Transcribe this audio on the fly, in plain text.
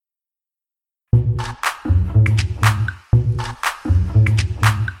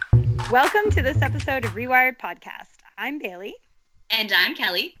Welcome to this episode of Rewired Podcast. I'm Bailey. And I'm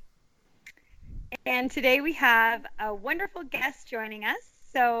Kelly. And today we have a wonderful guest joining us.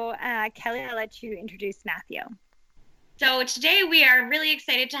 So, Kelly, I'll let you introduce Matthew. So today we are really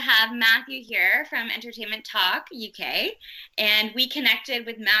excited to have Matthew here from Entertainment Talk UK. And we connected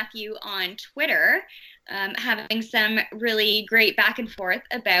with Matthew on Twitter, having some really great back and forth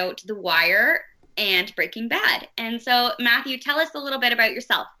about The Wire and Breaking Bad. And so, Matthew, tell us a little bit about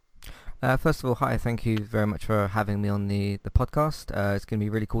yourself. First of all, hi, thank you very much for having me on the podcast. It's going to be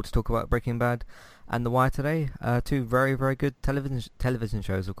really cool to talk about Breaking Bad and The Wire today. Two very, very good television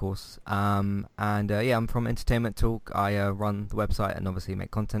shows, of course. I'm from Entertainment Talk. I run the website and obviously make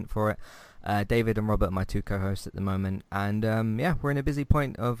content for it. David and Robert are my two co-hosts at the moment. And we're in a busy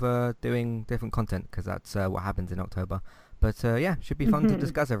point of doing different content because that's what happens in October. But should be fun to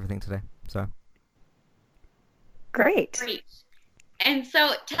discuss everything today. So Great. And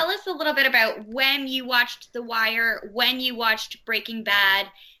so tell us a little bit about when you watched The Wire, when you watched Breaking Bad,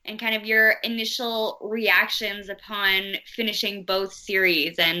 and kind of your initial reactions upon finishing both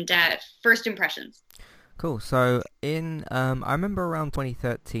series and first impressions. Cool. So I remember around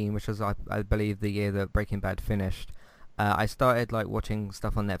 2013, which was I believe the year that Breaking Bad finished. I started watching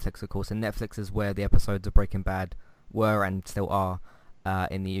stuff on Netflix, of course, and Netflix is where the episodes of Breaking Bad were and still are.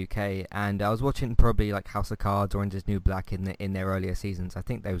 In the UK, and I was watching probably House of Cards, Orange is New Black in their earlier seasons. I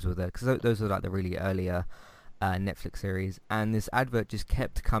think those were because those were the really earlier Netflix series, and this advert just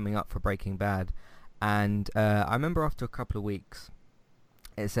kept coming up for Breaking Bad, and I remember after a couple of weeks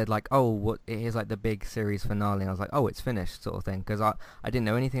it said here's the big series finale, and I was like, oh, it's finished, sort of thing, because I didn't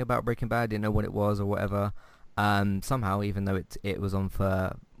know anything about Breaking Bad, didn't know what it was or whatever. Somehow, even though it was on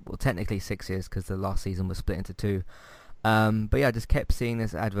for technically 6 years because the last season was split into two. I just kept seeing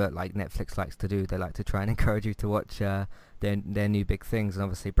this advert like Netflix likes to do. They like to try and encourage you to watch their new big things, and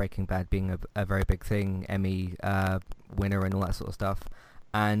obviously Breaking Bad being a very big thing, Emmy winner and all that sort of stuff.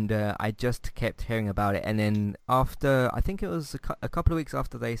 And I just kept hearing about it, and then after, I think it was a couple of weeks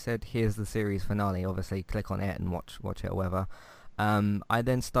after they said, here's the series finale, obviously click on it and watch it or whatever, I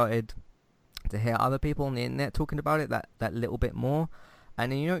then started to hear other people on the internet talking about it that little bit more.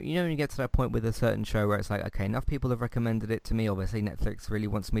 And you know when you get to that point with a certain show where it's like, okay, enough people have recommended it to me, obviously Netflix really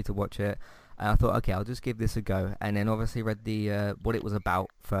wants me to watch it, and I thought, okay, I'll just give this a go. And then obviously read the what it was about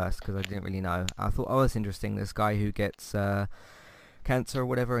first, because I didn't really know. I thought, oh, it's interesting, this guy who gets cancer or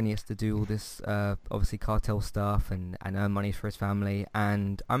whatever, and he has to do all this obviously cartel stuff and earn money for his family.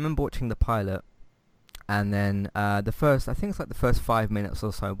 And I remember watching the pilot, and then I think it's the first 5 minutes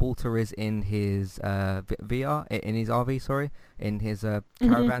or so, Walter is in his VR, in his RV, sorry, in his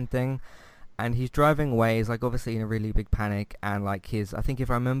caravan thing, and he's driving away. He's obviously in a really big panic, and I think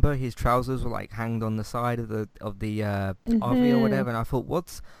if I remember, his trousers were hanged on the side of the RV or whatever, and I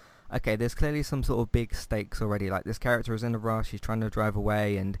thought, okay, there's clearly some sort of big stakes already. This character is in a rush, he's trying to drive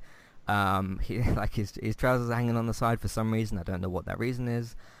away, and his trousers are hanging on the side for some reason. I don't know what that reason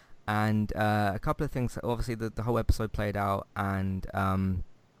is. And a couple of things, obviously the whole episode played out, and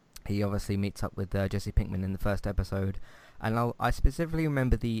he obviously meets up with Jesse Pinkman in the first episode, and I specifically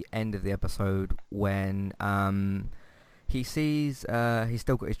remember the end of the episode when he sees, he's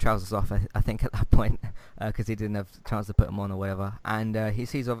still got his trousers off, I think at that point, because he didn't have a chance to put them on or whatever, and he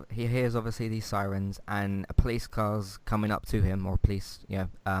hears obviously these sirens, and a police car's coming up to him, or police,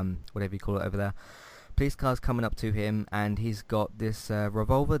 whatever you call it over there. Police car's coming up to him, and he's got this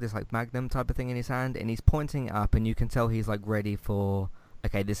revolver, this Magnum type of thing in his hand, and he's pointing it up, and you can tell he's ready for,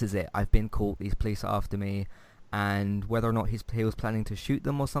 okay, this is it, I've been caught, these police are after me. And whether or not he was planning to shoot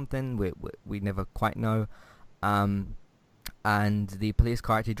them or something, we never quite know. And the police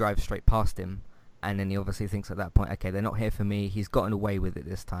car actually drives straight past him, and then he obviously thinks at that point, okay, they're not here for me, he's gotten away with it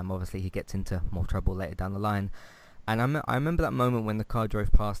this time. Obviously he gets into more trouble later down the line. And I remember that moment when the car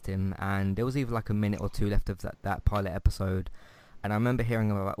drove past him, and there was either a minute or two left of that pilot episode, and I remember hearing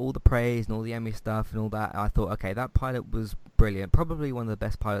about all the praise and all the Emmy stuff and all that, and I thought, okay, that pilot was brilliant, probably one of the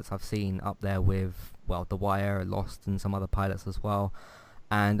best pilots I've seen, up there with, The Wire, Lost, and some other pilots as well.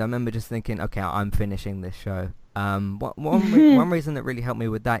 And I remember just thinking, okay, I'm finishing this show. One reason that really helped me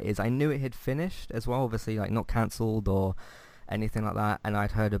with that is I knew it had finished as well, obviously not cancelled or anything like that, and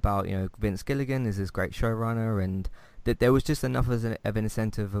I'd heard about Vince Gilligan is this great showrunner, and that there was just enough of an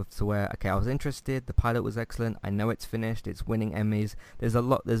incentive to where, okay, I was interested, the pilot was excellent, I know it's finished, it's winning Emmys,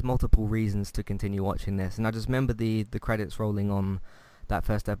 there's multiple reasons to continue watching this. And I just remember the credits rolling on that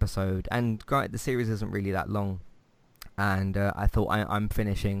first episode, and granted the series isn't really that long, and I thought I'm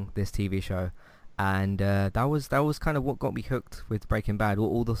finishing this TV show. And that was kind of what got me hooked with Breaking Bad.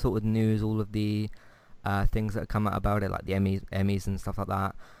 All the sort of news, all of the things that come out about it, like the Emmys and stuff like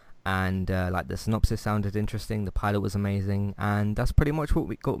that. and like the synopsis sounded interesting, the pilot was amazing, and that's pretty much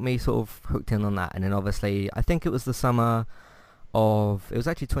what got me sort of hooked in on that. And then obviously I think it was it was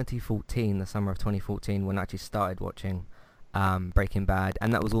actually 2014, the summer of 2014, when I actually started watching Breaking Bad,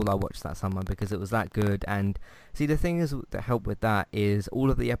 and that was all I watched that summer because it was that good. And see, the thing is that helped with that is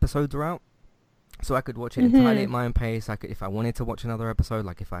all of the episodes are out, so I could watch it entirely at my own pace. I could, if I wanted to watch another episode,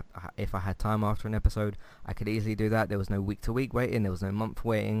 like if I had time after an episode, I could easily do that. There was no week to week waiting, there was no month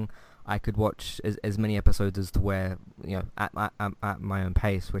waiting. I could watch as many episodes as to where, you know, at my own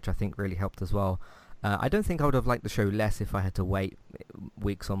pace, which I think really helped as well. I don't think I would have liked the show less if I had to wait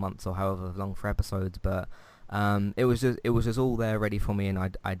weeks or months or however long for episodes, but it was just all there ready for me,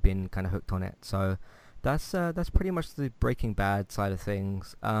 and I'd been kind of hooked on it. So that's pretty much the Breaking Bad side of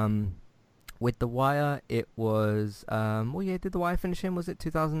things. With The Wire, it was what year did The Wire finish in? Was it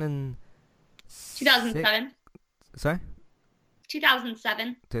 2007? Sorry?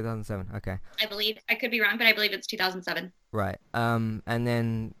 2007. 2007. Okay. I believe. I could be wrong, but I believe it's 2007. Right. And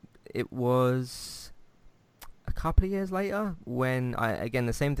then it was a couple of years later when again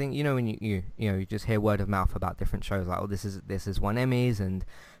the same thing, you know, when you just hear word of mouth about different shows, like, oh, this is won Emmys and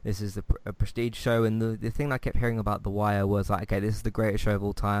this is a prestige show, and the thing I kept hearing about The Wire was like, okay, this is the greatest show of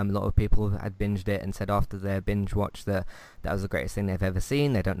all time. A lot of people had binged it and said after their binge watch that was the greatest thing they've ever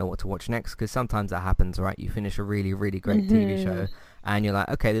seen. They don't know what to watch next, because sometimes that happens, right? You finish a really, really great TV show and you're like,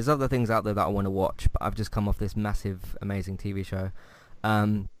 okay, there's other things out there that I want to watch, but I've just come off this massive, amazing TV show.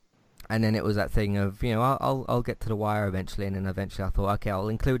 And then it was that thing of, you know, I'll get to The Wire eventually, and then eventually I thought, okay, I'll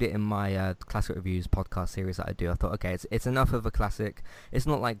include it in my Classic Reviews podcast series that I do. I thought, okay, it's enough of a classic. It's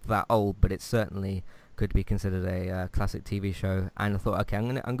not like that old, but it certainly could be considered a classic TV show. And I thought, okay,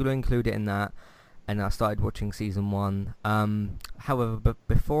 I'm gonna include it in that. And I started watching season 1. However,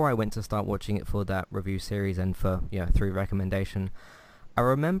 before I went to start watching it for that review series and for, you know, through recommendation, I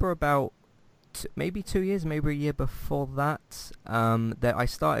remember about maybe 2 years, maybe a year before that, that I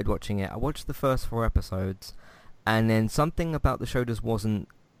started watching it. I watched the first 4 episodes, and then something about the show just wasn't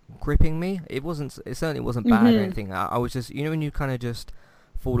gripping me. It certainly wasn't bad or anything. I was just, you know, when you kind of just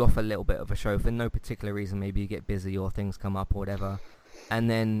fall off a little bit of a show for no particular reason, maybe you get busy or things come up or whatever. And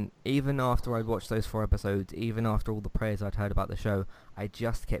then even after I'd watched those 4 episodes, even after all the praise I'd heard about the show, I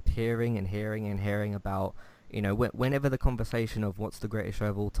just kept hearing about, you know, whenever the conversation of what's the greatest show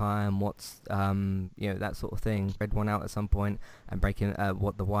of all time, what's, you know, that sort of thing, read one out at some point, and breaking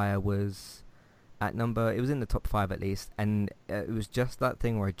what The Wire was at number, it was in the top 5 at least, and it was just that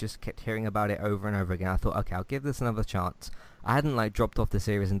thing where I just kept hearing about it over and over again. I thought, okay, I'll give this another chance. I hadn't like dropped off the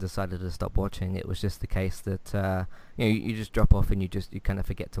series and decided to stop watching. It was just the case that, you know, you just drop off and you kind of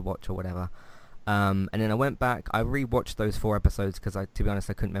forget to watch or whatever. And then I went back, I rewatched those 4 episodes because to be honest,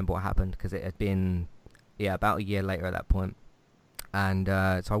 I couldn't remember what happened because it had been, yeah, about a year later at that point. And so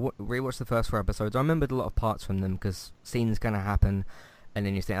I rewatched the first 4 episodes. I remembered a lot of parts from them because scenes kind of happen, and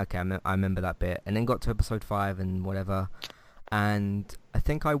then you think, okay, I remember that bit. And then got to episode 5 and whatever. And I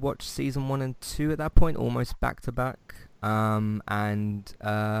think I watched season 1 and 2 at that point, almost back to back.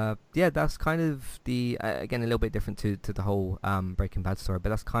 Yeah, that's kind of the, again, a little bit different to the whole Breaking Bad story, but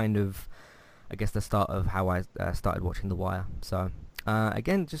that's kind of, I guess, the start of how I started watching The Wire. So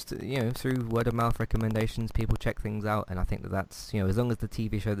again, just, you know, through word of mouth recommendations, people check things out, and I think that's, you know, as long as the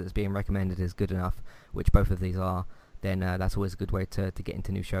TV show that's being recommended is good enough, which both of these are, then that's always a good way to get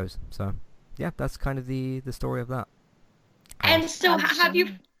into new shows. So yeah, that's kind of the story of that. And so have you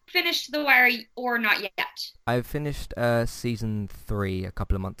finished The Wire or not yet? I've finished season 3 a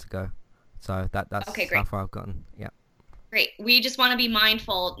couple of months ago, so that's okay, how far I've gotten. Yeah. Great. We just want to be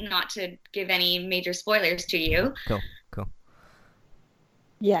mindful not to give any major spoilers to you. Cool.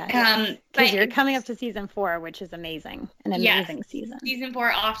 Yeah, because you're coming up to season 4, which is amazing. An amazing season. Season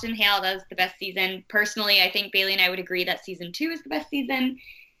 4 often hailed as the best season. Personally, I think Bailey and I would agree that season 2 is the best season.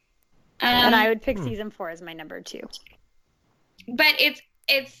 And I would pick season 4 as my number 2. But it's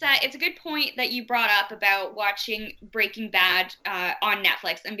a good point that you brought up about watching Breaking Bad on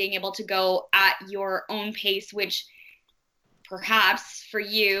Netflix and being able to go at your own pace, which perhaps for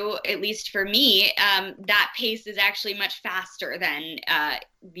you, at least for me, that pace is actually much faster than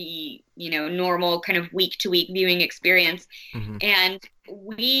the, you know, normal kind of week-to-week viewing experience. Mm-hmm. And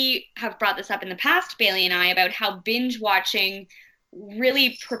we have brought this up in the past, Bailey and I, about how binge watching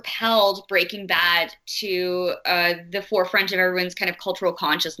really propelled Breaking Bad to the forefront of everyone's kind of cultural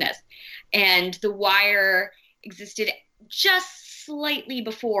consciousness. And The Wire existed just slightly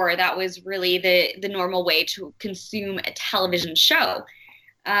before that was really the normal way to consume a television show.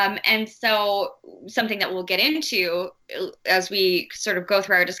 And so something that we'll get into as we sort of go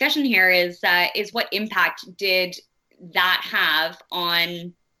through our discussion here is what impact did that have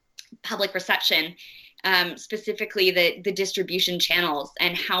on public reception, specifically the distribution channels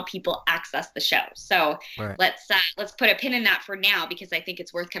and how people access the show. So Right. let's put a pin in that for now, because I think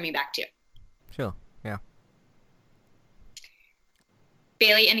it's worth coming back to. Sure. Yeah.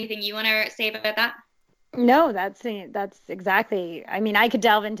 Bailey, anything you want to say about that? No, that's exactly. I mean, I could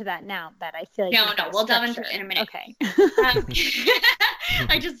delve into that now, but I feel like no, we'll delve into it in a minute. Okay.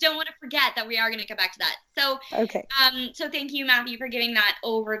 I just don't want to forget that we are going to come back to that. So okay. So thank you, Matthew, for giving that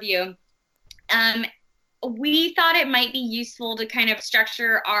overview. We thought it might be useful to kind of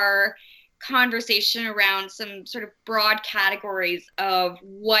structure our conversation around some sort of broad categories of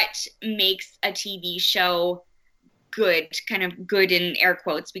what makes a TV show good, kind of good in air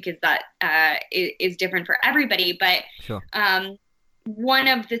quotes, because that is different for everybody. But Sure. One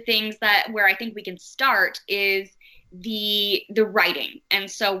of the things where I think we can start is the writing. And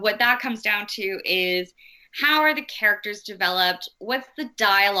so what that comes down to is, how are the characters developed? What's the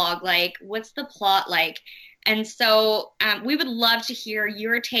dialogue like? What's the plot like? And so we would love to hear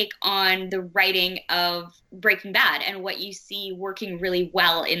your take on the writing of Breaking Bad and what you see working really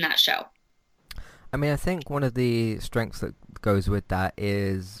well in that show. I mean, I think one of the strengths that goes with that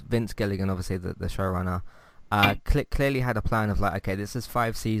is Vince Gilligan, obviously the showrunner, clearly had a plan of like, okay, this is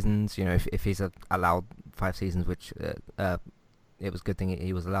 5 seasons. You know, if he's allowed 5 seasons, which it was a good thing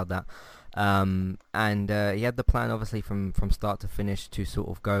he was allowed that. And he had the plan, obviously, from start to finish to sort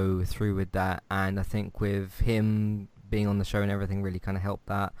of go through with that. And I think with him being on the show and everything really kind of helped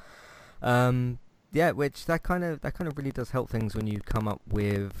that. Yeah, which that kind of really does help things when you come up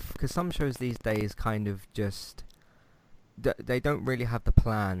with, because some shows these days kind of just they don't really have the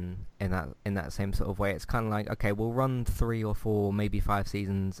plan in that same sort of way. It's kind of like, okay, we'll run 3 or 4, maybe 5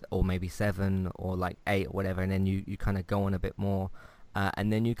 seasons, or maybe 7 or like 8 or whatever, and then you kind of go on a bit more,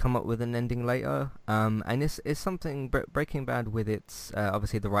 and then you come up with an ending later. And it's something Breaking Bad with its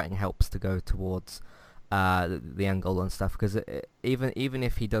obviously the writing helps to go towards the end goal and stuff, because even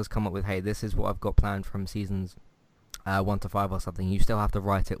if he does come up with, hey, this is what I've got planned from seasons 1 to 5 or something, you still have to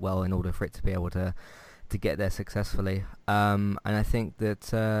write it well in order for it to be able to get there successfully. And I think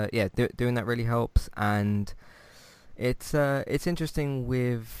that doing that really helps. And it's interesting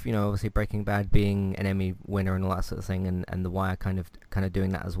with, you know, obviously Breaking Bad being an Emmy winner and all that sort of thing, and The Wire kind of doing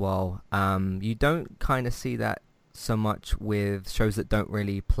that as well. You don't kind of see that so much with shows that don't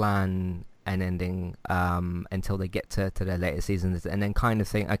really plan an ending until they get to their later seasons, and then kind of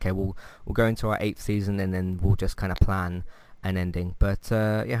think, okay, we'll go into our 8th season and then we'll just kind of plan an ending. But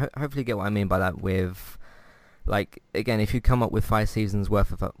hopefully you get what I mean by that. With, like, again, if you come up with 5 seasons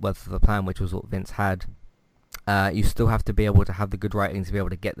worth of a plan, which was what Vince had, you still have to be able to have the good writing to be able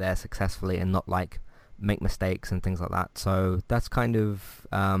to get there successfully and not like make mistakes and things like that. So that's kind of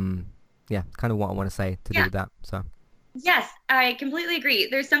kind of what I want to say to do with that. So yes, I completely agree.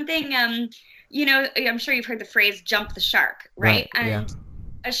 There's something you know, I'm sure you've heard the phrase jump the shark, right? And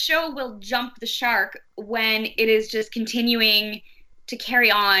a show will jump the shark when it is just continuing to carry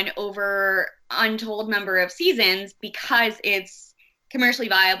on over untold number of seasons because it's commercially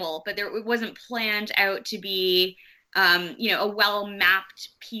viable, but it wasn't planned out to be, a well-mapped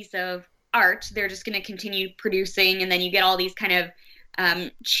piece of art. They're just going to continue producing, and then you get all these kind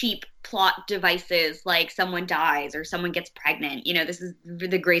of cheap plot devices, like someone dies or someone gets pregnant. You know, this is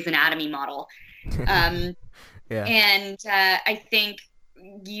the Grey's Anatomy model. And I think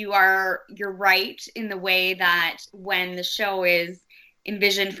you're right in the way that when the show is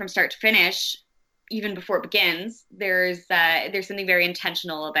envisioned from start to finish, even before it begins, there's something very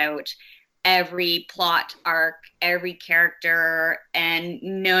intentional about every plot arc, every character, and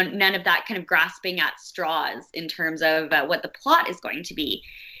none of that kind of grasping at straws in terms of what the plot is going to be.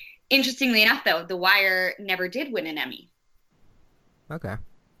 Interestingly enough, though, The Wire never did win an Emmy. Okay.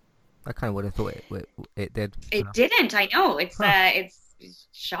 I kind of would have thought it did. It didn't. I know. It's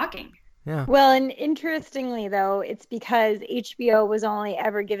shocking. Yeah. Well, and interestingly, though, it's because HBO was only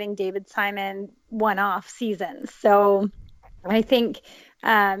ever giving David Simon one-off seasons. So I think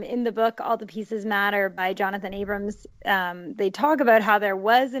in the book, All the Pieces Matter by Jonathan Abrams, they talk about how there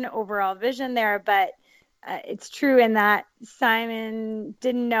was an overall vision there, but it's true in that Simon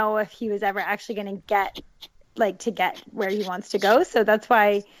didn't know if he was ever actually going to get where he wants to go. So that's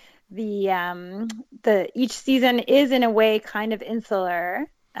why the each season is in a way kind of insular,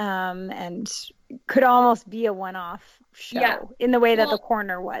 and could almost be a one-off show in the way that The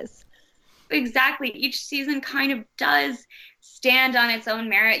Corner was. Exactly. Each season kind of does stand on its own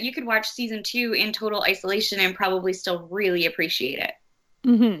merit. You could watch season 2 in total isolation and probably still really appreciate it.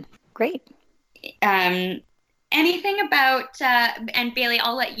 Mm-hmm. Great. Anything about, and Bailey,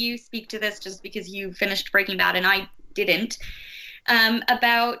 I'll let you speak to this just because you finished Breaking Bad and I didn't,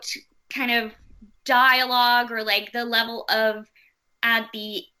 about kind of dialogue or like the level of at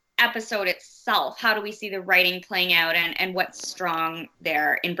the episode itself? How do we see the writing playing out, and what's strong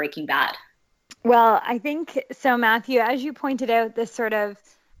there in Breaking Bad? Well, I think so, Matthew, as you pointed out, this sort of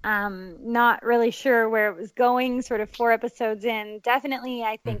not really sure where it was going, sort of 4 episodes in. Definitely,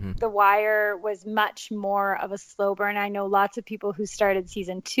 I think The Wire was much more of a slow burn. I know lots of people who started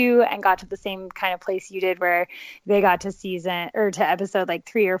season 2 and got to the same kind of place you did, where they got to to episode like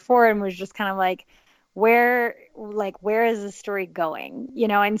 3 or 4 and was just kind of like, where is the story going?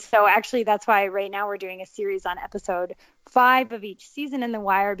 And so actually that's why right now we're doing a series on episode 5 of each season in The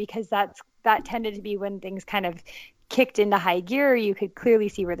Wire, because that tended to be when things kind of kicked into high gear. You could clearly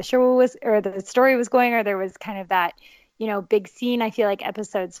see where the show was, or the story was going, or there was kind of that, big scene. I feel like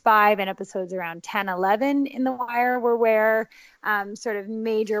episodes 5 and episodes around 10, 11 in The Wire were where sort of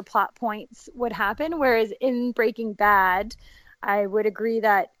major plot points would happen. Whereas in Breaking Bad, I would agree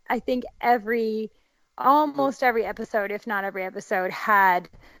that I think almost every episode, if not every episode, had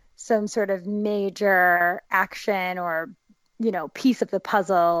some sort of major action or, piece of the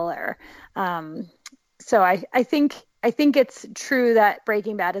puzzle, or so I think it's true that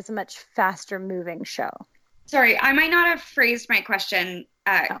Breaking Bad is a much faster moving show. Sorry, I might not have phrased my question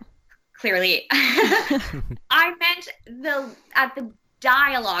clearly. I meant at the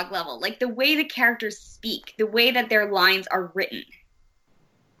dialogue level, like the way the characters speak, the way that their lines are written.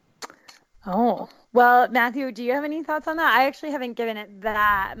 Oh, well, Matthew, do you have any thoughts on that? I actually haven't given it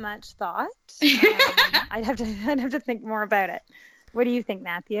that much thought. I'd have to think more about it. What do you think,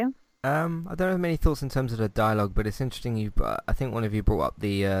 Matthew? I don't have many thoughts in terms of the dialogue, but it's interesting. I think one of you brought up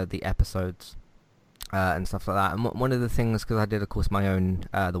the episodes and stuff like that. And one of the things, because I did, of course, my own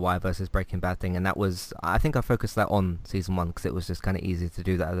The Wire versus Breaking Bad thing, and that was, I think I focused that on season 1 because it was just kind of easy to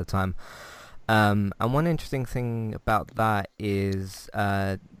do that at the time. And one interesting thing about that is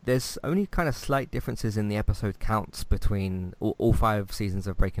there's only kind of slight differences in the episode counts between all 5 seasons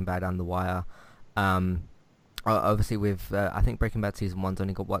of Breaking Bad and The Wire. Obviously, with I think Breaking Bad season 1's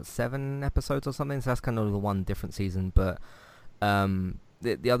only got 7 episodes or something, so that's kind of the one different season. But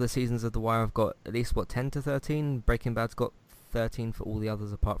the other seasons of The Wire have got at least 10 to 13. Breaking Bad's got 13 for all the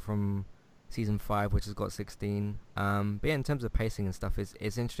others apart from season 5, which has got 16. But yeah, in terms of pacing and stuff,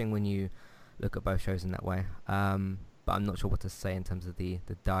 it's interesting when you look at both shows in that way. But I'm not sure what to say in terms of the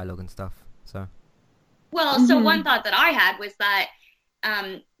dialogue and stuff. So one thought that I had was that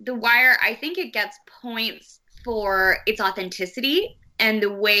The Wire, I think it gets points for its authenticity and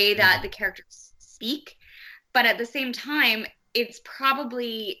the way that the characters speak, but at the same time, it's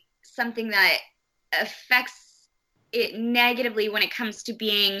probably something that affects it negatively when it comes to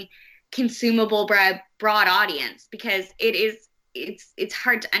being consumable by a broad audience, because it's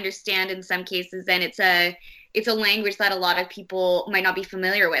hard to understand in some cases, and it's a language that a lot of people might not be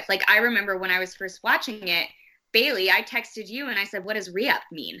familiar with. Like, I remember when I was first watching it, Bailey, I texted you and I said, what does re-up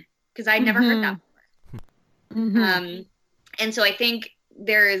mean? Because I'd never heard that before. And so I think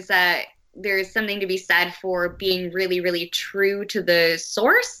there is something to be said for being really, really true to the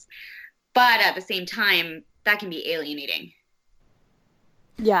source, but at the same time, that can be alienating.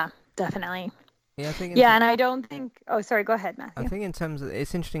 Yeah, definitely. Yeah, I think. Yeah, and I don't think. Oh, sorry. Go ahead, Matthew. I think in terms of,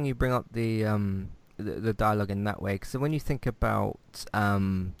 it's interesting you bring up the dialogue in that way, because when you think about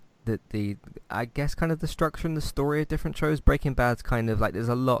the I guess kind of the structure and the story of different shows, Breaking Bad's kind of like, there's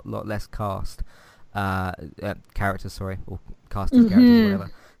a lot less characters, or cast as characters,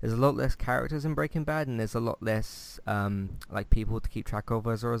 whatever. There's a lot less characters in Breaking Bad, and there's a lot less like people to keep track of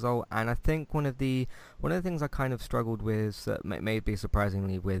as a result. And I think one of the things I kind of struggled with, maybe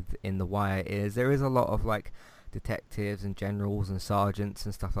surprisingly, with in The Wire, is there is a lot of like detectives and generals and sergeants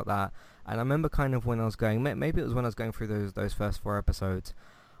and stuff like that. And I remember kind of when I was going, maybe it was when I was going through those first 4 episodes,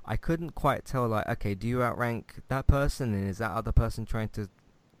 I couldn't quite tell, like, okay, do you outrank that person, and is that other person trying to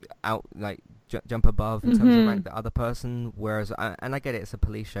jump above in terms of rank the other person? Whereas, and I get it, it's a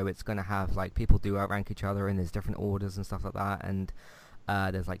police show, it's going to have like people do outrank each other, and there's different orders and stuff like that, and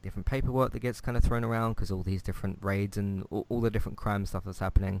there's like different paperwork that gets kind of thrown around because all these different raids and all the different crime stuff that's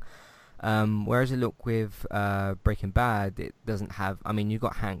happening. Whereas you look with Breaking Bad, it doesn't have. I mean, you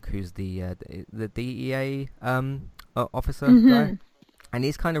got Hank, who's the DEA officer guy, and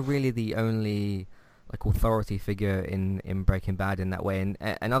he's kind of really the only like authority figure in Breaking Bad in that way,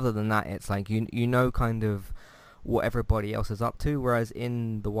 and other than that, it's like you know kind of what everybody else is up to. Whereas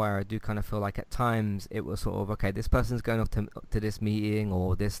in The Wire, I do kind of feel like at times it was sort of, okay, this person's going off to this meeting,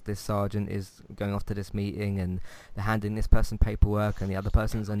 or this sergeant is going off to this meeting, and they're handing this person paperwork, and the other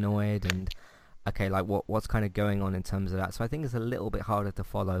person's annoyed, and okay, like what's kind of going on in terms of that. So I think it's a little bit harder to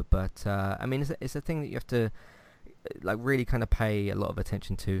follow, but I mean, it's a thing that you have to. like really kind of pay a lot of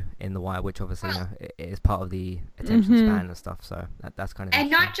attention to in The Wire, which obviously Well, it is part of the attention span and stuff. So that's kind of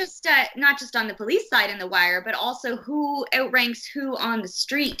and interesting. not just on the police side in The Wire, but also who outranks who on the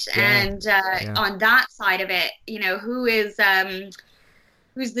street, Yeah, and yeah. on that side of it, who is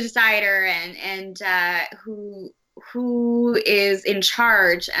who's the decider, and who is in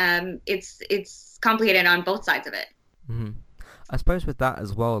charge. It's complicated on both sides of it. hmm I suppose with that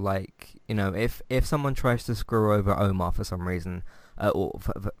as well, like, if someone tries to screw over Omar for some reason, or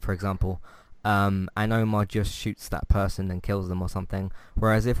for example, and Omar just shoots that person and kills them or something,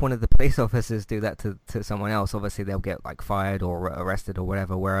 whereas if one of the police officers do that to someone else, obviously they'll get like fired or arrested or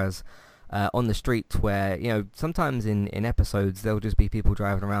whatever, whereas on the street where, sometimes in episodes there'll just be people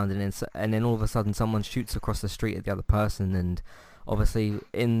driving around and then all of a sudden someone shoots across the street at the other person, and obviously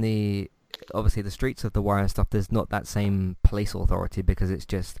the streets of The Wire and stuff, there's not that same police authority because it's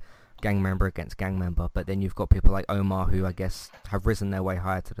just gang member against gang member. But then you've got people like Omar who I guess have risen their way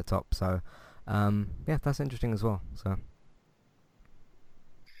higher to the top. So yeah, that's interesting as well. So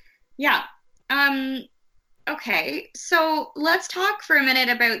Yeah. Okay. So let's talk for a minute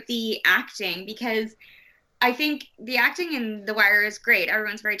about the acting, because I think the acting in The Wire is great.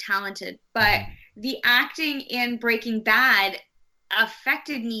 Everyone's very talented, but the acting in Breaking Bad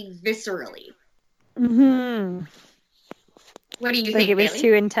affected me viscerally. Mm-hmm. What do you Like think, it was Bailey?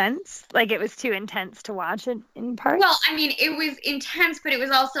 too intense? Like it was too intense to watch it in parts? Well, I mean, it was intense, but it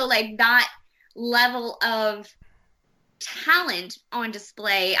was also like that level of talent on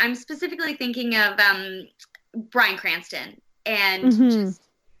display. I'm specifically thinking of Bryan Cranston and just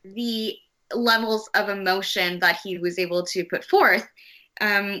the levels of emotion that he was able to put forth.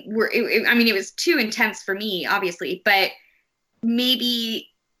 I mean, it was too intense for me, obviously, but maybe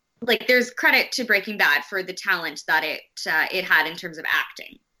like there's credit to Breaking Bad for the talent that it had in terms of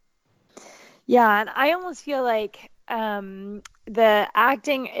acting. Yeah, and I almost feel like the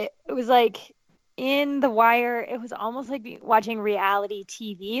acting, it was like in The Wire, it was almost like watching reality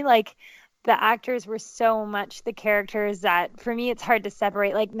TV. Like the actors were so much the characters that for me it's hard to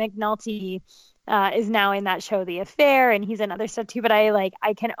separate. Like McNulty is now in that show The Affair, and he's in other stuff too, but I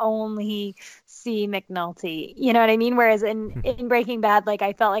can only see McNulty. You know what I mean? Whereas in Breaking Bad, like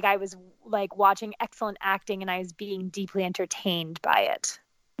I felt like I was like watching excellent acting and I was being deeply entertained by it.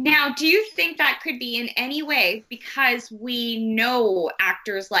 Now, do you think that could be in any way because we know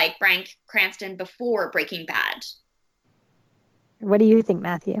actors like Bryan Cranston before Breaking Bad? What do you think,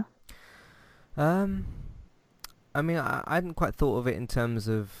 Matthew? I mean, I hadn't quite thought of it in terms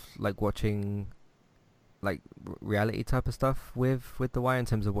of like watching like reality type of stuff with The Wire, in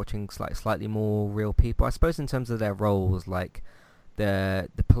terms of watching slightly more real people. I suppose in terms of their roles, like the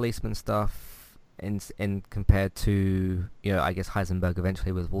policeman stuff in compared to, I guess Heisenberg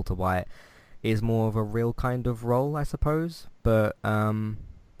eventually with Walter White is more of a real kind of role, I suppose. But yeah, I'm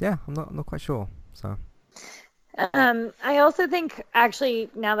not quite sure. So I also think, actually,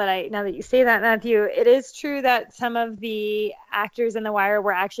 now that you say that, Matthew, it is true that some of the actors in The Wire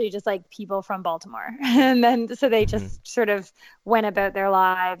were actually just like people from Baltimore, and then so they just sort of went about their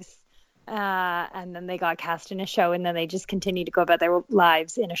lives, and then they got cast in a show, and then they just continued to go about their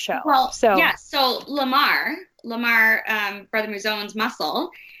lives in a show. Well, so yeah. So Lamar, Brother Mouzon's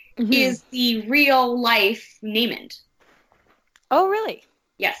muscle, is the real life Namond. Oh, really?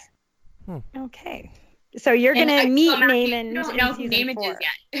 Yes. Okay. So you're going to meet Namond. You don't know who Namond is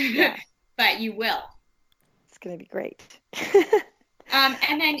yet, Yeah. but you will. It's going to be great.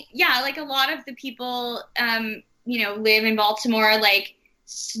 And then, yeah, like a lot of the people, live in Baltimore. Like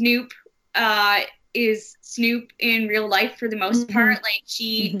Snoop is Snoop in real life for the most part. Like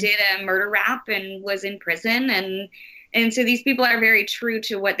she did a murder rap and was in prison, and so these people are very true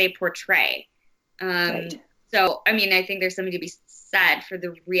to what they portray. Right. So, I mean, I think there's something to be said for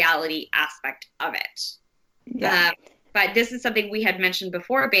the reality aspect of it. Yeah. But this is something we had mentioned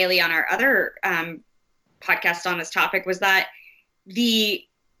before, Bailey, on our other podcast on this topic, was that the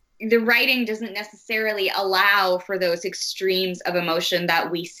writing doesn't necessarily allow for those extremes of emotion that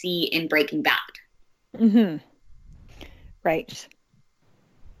we see in Breaking Bad. Right.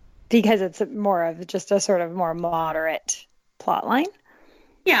 Because it's more of just a sort of more moderate plot line.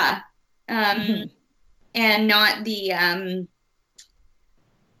 Yeah. And not the,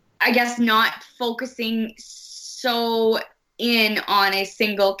 I guess, not focusing so in on a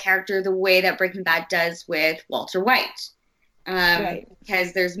single character the way that Breaking Bad does with Walter White. Right.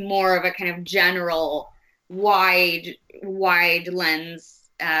 Because there's more of a kind of general wide lens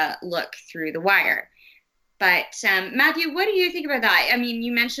look through The Wire. But Matthew, what do you think about that? I mean,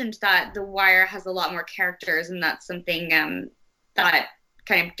 you mentioned that The Wire has a lot more characters, and that's something that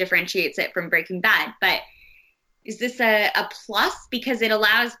kind of differentiates it from Breaking Bad. But is this a plus because it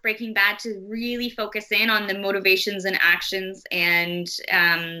allows Breaking Bad to really focus in on the motivations and actions and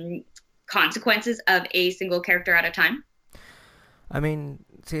consequences of a single character at a time? I mean,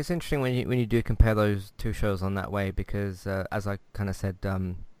 see, it's interesting when you do compare those two shows on that way because, as I kind of said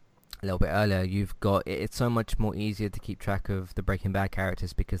a little bit earlier, you've got it's so much more easier to keep track of the Breaking Bad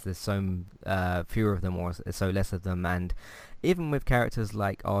characters because there's so fewer of them or so less of them, and even with characters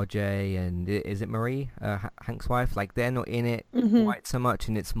like RJ and is it Marie, Hank's wife, like they're not in it quite so much,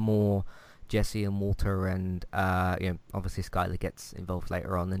 and it's more Jesse and Walter, and obviously Skyler gets involved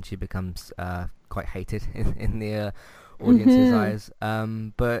later on, and she becomes quite hated in the audience's eyes.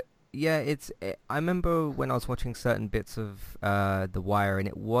 But yeah, I remember when I was watching certain bits of The Wire, and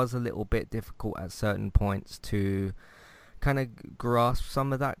it was a little bit difficult at certain points to kind of grasp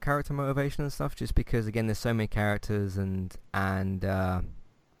some of that character motivation and stuff, just because again there's so many characters and there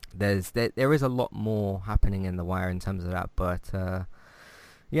is a lot more happening in The Wire in terms of that, but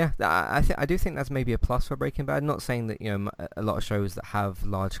yeah, I do think that's maybe a plus for Breaking Bad. Not saying that a lot of shows that have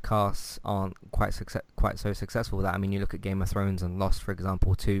large casts aren't quite so successful with that. I mean, you look at Game of Thrones and Lost, for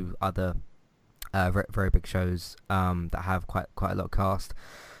example, two other very big shows that have quite a lot of cast.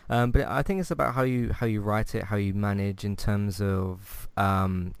 But I think it's about how you write it, how you manage in terms of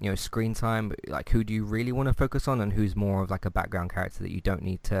screen time. Like, who do you really want to focus on, and who's more of like a background character that you don't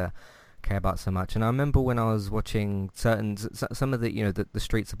need to care about so much. And I remember when I was watching some of the the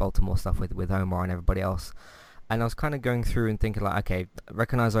Streets of Baltimore stuff with Omar and everybody else, and I was kind of going through and thinking like, okay,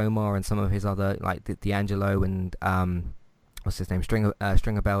 recognize Omar and some of his other like D'Angelo and what's his name,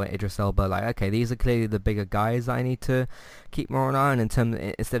 Stringer Bell and Idris Elba, like, okay, these are clearly the bigger guys I need to keep more an eye on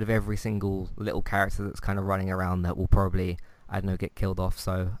instead of every single little character that's kind of running around that will probably, I don't know, get killed off.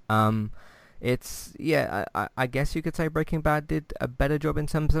 So I guess you could say Breaking Bad did a better job in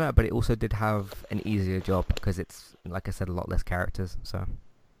terms of that, but it also did have an easier job because it's, like I said, a lot less characters. So.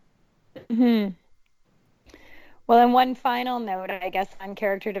 Well, and one final note, I guess, on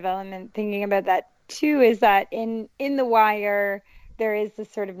character development, thinking about that too, is that in The Wire, there is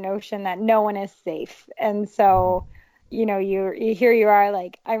this sort of notion that no one is safe, and so here you are,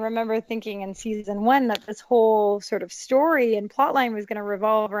 like, I remember thinking in season 1 that this whole sort of story and plotline was going to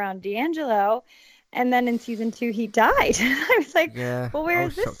revolve around D'Angelo, and then in season 2 he died. I was like, well, where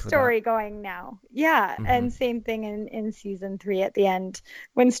is this story going now? Yeah. And same thing in season 3 at the end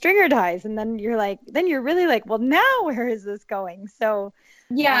when Stringer dies, and then you're really like, well, now where is this going? So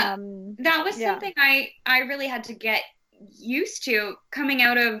yeah, that was something I really had to get used to coming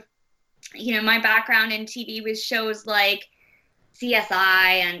out of my background in TV with shows like CSI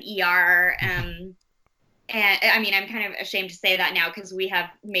and ER. And I mean, I'm kind of ashamed to say that now because we have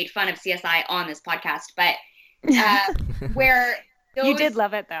made fun of CSI on this podcast, but where you did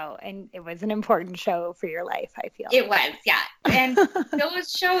love it though, and it was an important show for your life, I feel. It was, yeah. And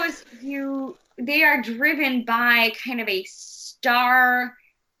those shows, they are driven by kind of a star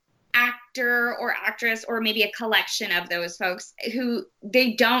actor or actress, or maybe a collection of those folks who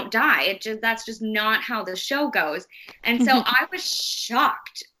they don't die. That's just not how the show goes. And so I was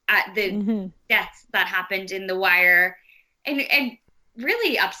shocked at the deaths that happened in The Wire, and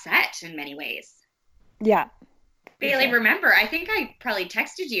really upset in many ways. Yeah. Bailey, remember, I think I probably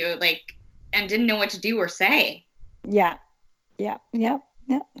texted you and didn't know what to do or say. Yeah.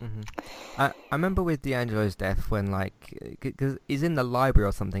 I remember with D'Angelo's death when, because he's in the library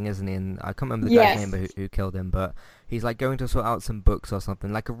or something, isn't he? And I can't remember the guy's name who killed him, but he's going to sort out some books or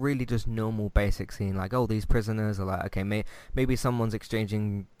something, like a really just normal basic scene, like, oh, these prisoners are like, okay, maybe someone's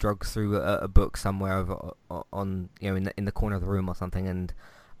exchanging drugs through a book somewhere over on in the corner of the room or something, and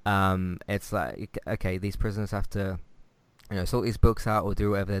it's like, okay, these prisoners have to sort these books out or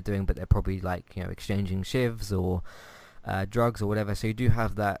do whatever they're doing, but they're probably exchanging shivs or drugs or whatever, so you do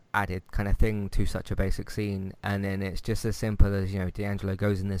have that added kind of thing to such a basic scene. And then it's just as simple as D'Angelo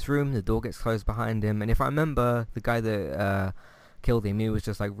goes in this room, the door gets closed behind him, and if I remember, the guy that killed him, he was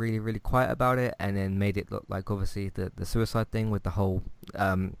just really, really quiet about it, and then made it look like obviously the suicide thing with the whole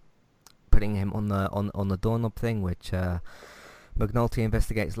putting him on the doorknob thing, which McNulty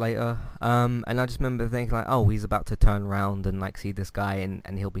investigates later, and I just remember thinking oh, he's about to turn around and see this guy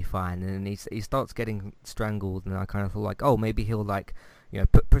and he'll be fine, and then he starts getting strangled, and I kind of thought oh, maybe he'll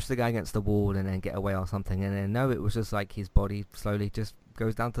push the guy against the wall and then get away or something, and then no, it was just his body slowly just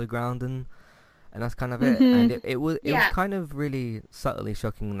goes down to the ground, and that's kind of it. And it was kind of really subtly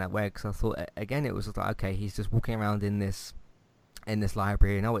shocking in that way, because I thought again it was just okay, he's just walking around in this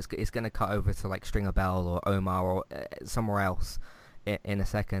library, and it's going to cut over to Stringer Bell or Omar or somewhere else in a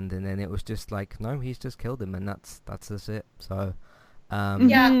second, and then it was just no, he's just killed him, and that's just it. So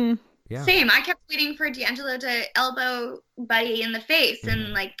Yeah. Same. I kept waiting for D'Angelo to elbow Buddy in the face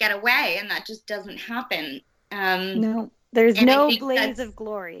and like get away, and that just doesn't happen. No, there's and I no think blaze of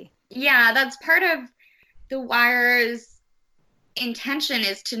glory. Yeah, that's part of The Wire's intention,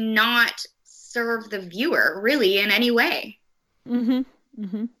 is to not serve the viewer really in any way. Mm-hmm.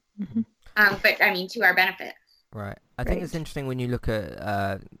 Mm-hmm. Mm-hmm. But I mean, to our benefit. Right. I think it's interesting when you look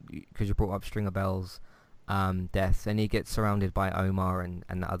at, because you brought up Stringer Bell's death, and he gets surrounded by Omar and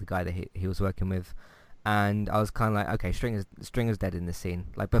the other guy that he was working with, and I was kind of like, okay, Stringer's dead in this scene.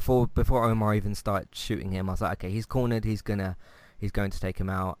 Like before Omar even started shooting him, I was like, okay, he's cornered, he's going to take him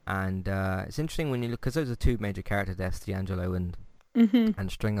out. And it's interesting when you look, because those are two major character deaths, D'Angelo and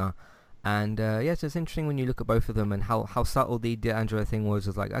Stringer. And yeah, so it's interesting when you look at both of them and how subtle the D'Angelo thing was.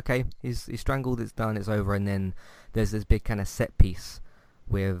 It's like, okay, he's strangled, it's done, it's over, and then there's this big kind of set piece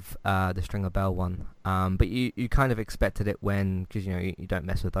with the Stringer Bell one. But you kind of expected it when, because you don't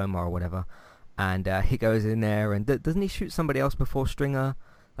mess with Omar or whatever, and he goes in there and doesn't he shoot somebody else before Stringer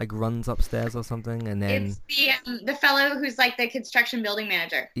like runs upstairs or something, and then it's the fellow who's like the construction building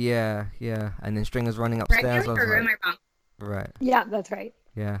manager. Yeah, and then Stringer's running upstairs. Right, or am I wrong? Right. Yeah, that's right.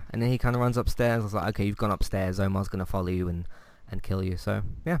 Yeah, and then he kind of runs upstairs. I was like, okay, you've gone upstairs. Omar's going to follow you and kill you. So,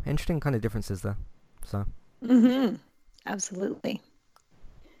 yeah, interesting kind of differences there. So. Mm-hmm. Absolutely.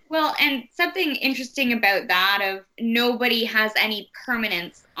 Well, and something interesting about that of nobody has any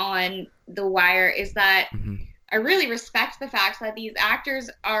permanence on The Wire is that I really respect the fact that these actors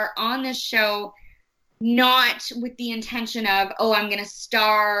are on this show not with the intention of, oh, I'm going to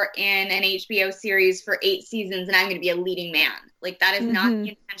star in an HBO series for 8 seasons and I'm going to be a leading man. Like, that is not the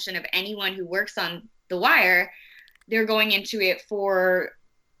intention of anyone who works on The Wire. They're going into it for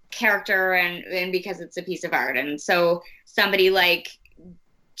character and because it's a piece of art. And so somebody like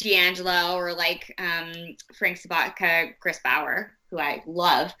D'Angelo or like Frank Sabatka, Chris Bauer, who I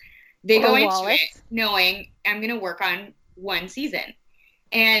love, they go into it knowing I'm going to work on 1 season.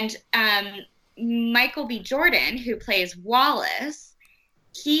 And Michael B. Jordan, who plays Wallace,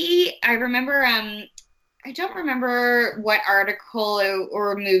 I remember, I don't remember what article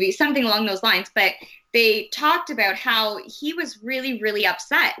or movie, something along those lines, but they talked about how he was really, really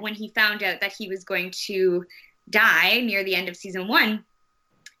upset when he found out that he was going to die near the end of season 1.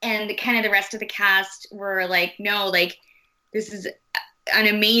 And the rest of the cast were like, no, like, this is an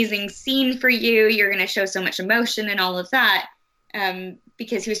amazing scene for you. You're going to show so much emotion and all of that.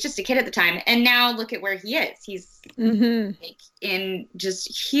 Because he was just a kid at the time. And now look at where he is. He's like, in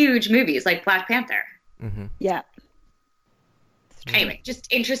just huge movies like Black Panther. Yeah. Anyway,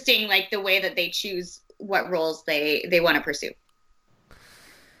 just interesting, like, the way that they choose what roles they want to pursue.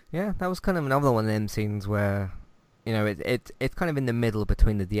 Yeah, that was kind of another one of them scenes where, it's kind of in the middle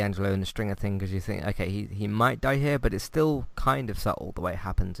between the D'Angelo and the Stringer thing, because you think, okay, he might die here, but it's still kind of subtle the way it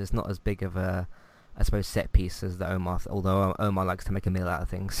happens. It's not as big of a, I suppose, set piece as the Omar, although Omar likes to make a meal out of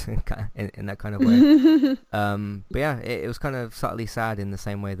things in that kind of way. But yeah, it was kind of subtly sad in the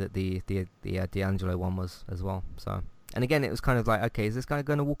same way that the D'Angelo one was as well. So, and again, it was kind of like, okay, is this guy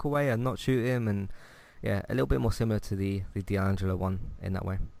going to walk away and not shoot him? And yeah, a little bit more similar to the D'Angelo one in that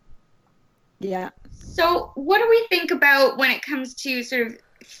way. Yeah. So what do we think about when it comes to sort of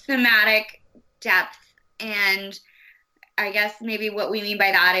thematic depth? And I guess maybe what we mean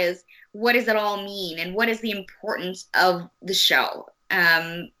by that is, what does it all mean? And what is the importance of the show?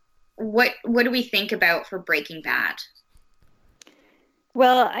 What do we think about for Breaking Bad?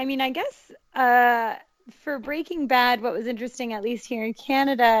 Well, I mean, I guess for Breaking Bad, what was interesting, at least here in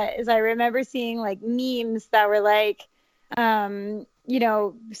Canada, is I remember seeing like memes that were like,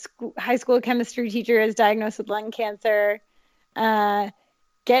 high school chemistry teacher is diagnosed with lung cancer,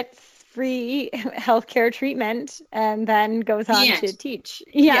 gets free healthcare treatment, and then goes on to teach.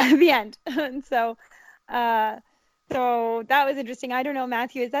 Yeah, the end. And so that was interesting. I don't know,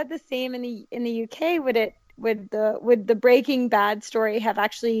 Matthew, is that the same in the UK? Would the Breaking Bad story have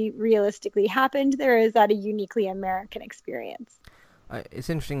actually realistically happened there, or is that a uniquely American experience? It's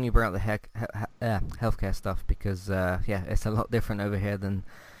interesting you brought up the healthcare stuff, because it's a lot different over here than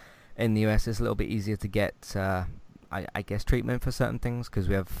in the US. It's a little bit easier to get I guess treatment for certain things because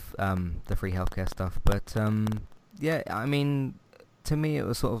we have the free healthcare stuff. But yeah, I mean, to me it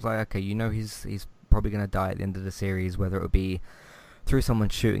was sort of like, okay, he's probably going to die at the end of the series, whether it would be through someone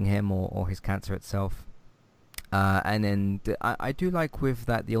shooting him or his cancer itself. And then I do like with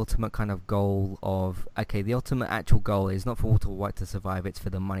that the ultimate kind of goal of, okay, the ultimate actual goal is not for Walter White to survive, it's for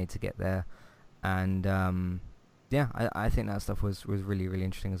the money to get there. And yeah, I think that stuff was really, really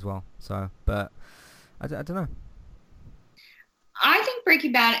interesting as well. So, but I don't know. I think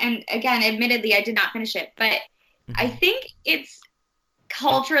Breaking Bad, and again, admittedly, I did not finish it, but I think it's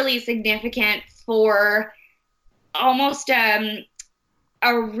culturally significant for almost a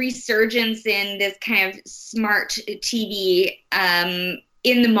resurgence in this kind of smart TV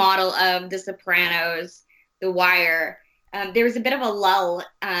in the model of The Sopranos, The Wire. There was a bit of a lull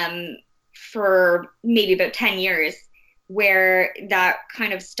for maybe about 10 years where that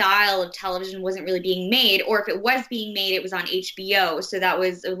kind of style of television wasn't really being made, or if it was being made, it was on HBO. So that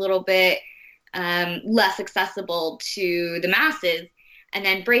was a little bit less accessible to the masses. And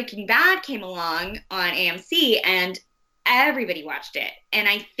then Breaking Bad came along on AMC and everybody watched it. And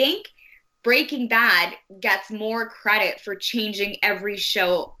I think Breaking Bad gets more credit for changing every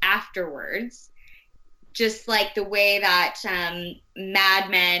show afterwards. Just like the way that Mad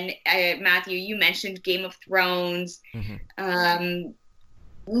Men, Matthew, you mentioned Game of Thrones,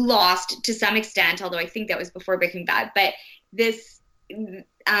 lost to some extent, although I think that was before Breaking Bad. But this,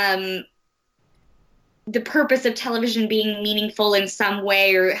 the purpose of television being meaningful in some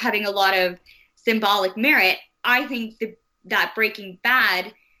way or having a lot of symbolic merit, I think that Breaking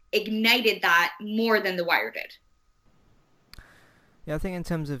Bad ignited that more than The Wire did. Yeah, I think in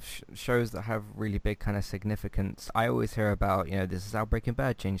terms of shows that have really big kind of significance, I always hear about, this is how Breaking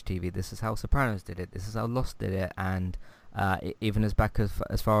Bad changed TV, this is how Sopranos did it, this is how Lost did it, and even as back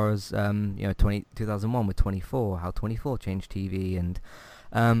as far as 2001 with 24, how 24 changed TV, and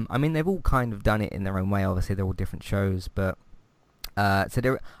I mean they've all kind of done it in their own way. Obviously they're all different shows, but I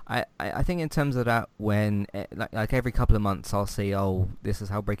think in terms of that, when like every couple of months I'll see, this is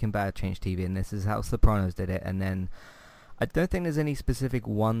how Breaking Bad changed TV, and this is how Sopranos did it, and then I don't think there's any specific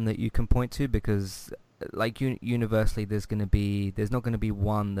one that you can point to, because like universally there's not going to be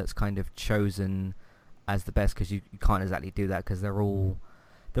one that's kind of chosen as the best, because you can't exactly do that, because they're all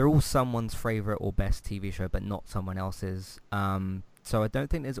someone's favorite or best TV show, but not someone else's. So I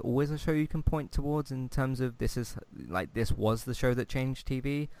don't think there's always a show you can point towards in terms of this was the show that changed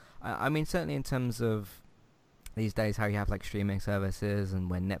TV. I mean, certainly in terms of these days how you have like streaming services and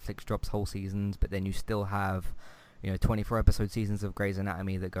when Netflix drops whole seasons, but then you still have 24 episode seasons of Grey's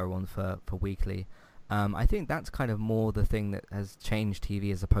Anatomy that go on for weekly. I think that's kind of more the thing that has changed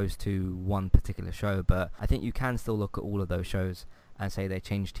TV as opposed to one particular show, but I think you can still look at all of those shows and say they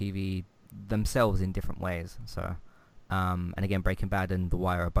changed TV themselves in different ways. So, and again, Breaking Bad and The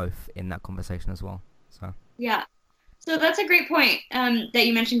Wire are both in that conversation as well. So yeah, so that's a great point that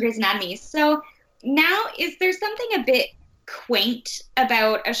you mentioned Grey's Anatomy. So now, is there something a bit quaint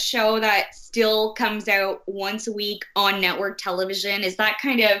about a show that still comes out once a week on network television? Is that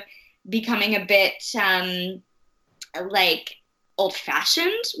kind of becoming a bit like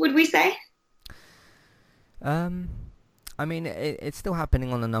old-fashioned, would we say? I mean, it's still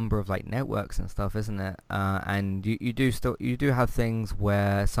happening on a number of like networks and stuff, isn't it? And you do have things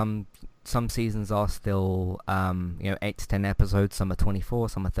where some seasons are still 8 to 10 episodes, some are 24,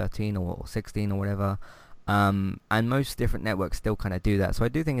 some are 13 or 16 or whatever. And most different networks still kind of do that. So I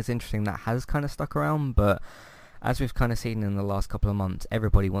do think it's interesting that has kind of stuck around, but as we've kind of seen in the last couple of months,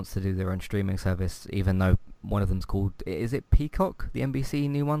 everybody wants to do their own streaming service, even though one of them's called, is it Peacock, the NBC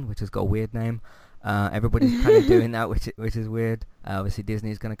new one, which has got a weird name. Everybody's kind of doing that, which is weird. Obviously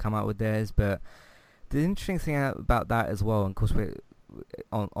Disney's going to come out with theirs, but the interesting thing about that as well, and of course we're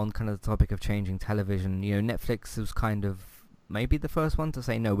on kind of the topic of changing television, Netflix was kind of maybe the first one to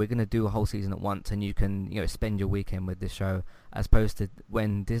say, no, we're going to do a whole season at once and you can spend your weekend with this show, as opposed to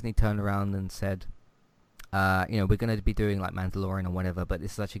when Disney turned around and said we're going to be doing like Mandalorian or whatever, but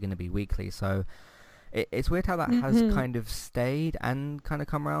this is actually going to be weekly. So it's weird how that has kind of stayed and kind of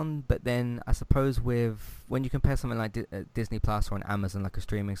come around. But then I suppose when you compare something like Disney Plus or an Amazon, like a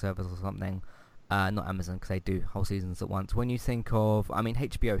streaming service or something, not Amazon because they do whole seasons at once. When you think of, I mean,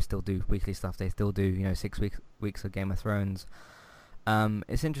 HBO still do weekly stuff. They still do 6 weeks of Game of Thrones.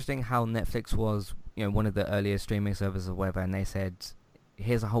 It's interesting how Netflix was one of the earlier streaming services or whatever, and they said,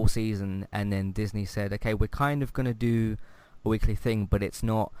 here's a whole season, and then Disney said, okay, we're kind of going to do a weekly thing, but it's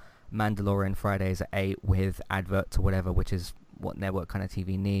not Mandalorian Fridays at 8 with adverts or whatever, which is what network kind of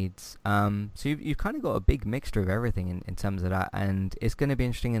TV needs. So you've kind of got a big mixture of everything in terms of that, and it's going to be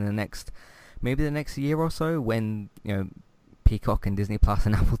interesting in the next year or so when Peacock and Disney Plus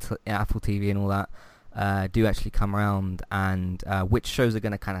and Apple TV and all that do actually come around, and which shows are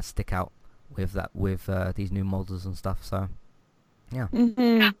going to kind of stick out with these new models and stuff. So yeah.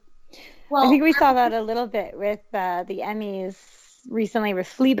 Well, I think we saw that a little bit with the Emmys recently, with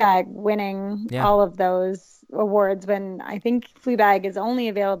Fleabag winning all of those awards, when I think Fleabag is only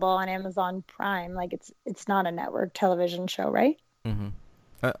available on Amazon Prime. Like it's not a network television show, right?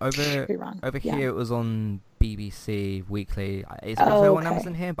 Over here it was on BBC Weekly. It's also on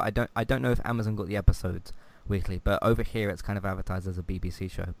Amazon here, but I don't know if Amazon got the episodes. weekly. But over here, it's kind of advertised as a BBC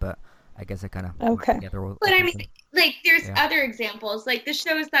show. But I guess it kind of Okay. together all. But I mean, like, there's other examples, like the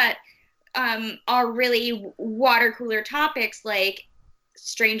shows that are really water cooler topics, like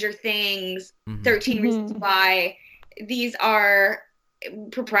Stranger Things, 13 Reasons Why. These are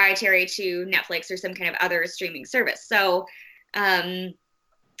proprietary to Netflix or some kind of other streaming service. So,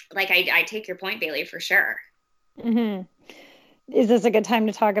 like, I take your point, Bailey, for sure. Is this a good time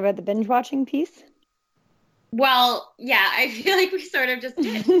to talk about the binge watching piece? Well, yeah, I feel like we sort of just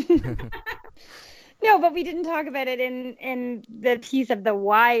did. No, but we didn't talk about it in the piece of The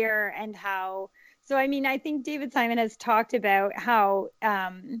Wire and how. So, I mean, I think David Simon has talked about how,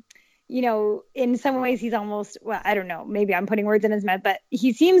 you know, in some ways he's almost, well, I don't know, maybe I'm putting words in his mouth, but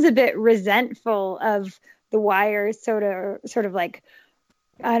he seems a bit resentful of The Wire, sort of like,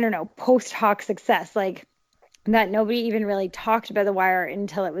 I don't know, post hoc success, like that nobody even really talked about The Wire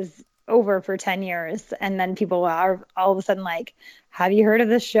until it was over for 10 years. And then people are all of a sudden like, have you heard of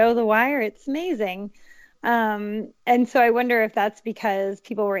this show, The Wire? It's amazing. And so I wonder if that's because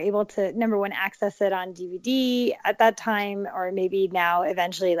people were able to, number one, access it on DVD at that time, or maybe now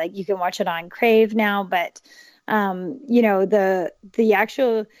eventually, like you can watch it on Crave now. But, you know, the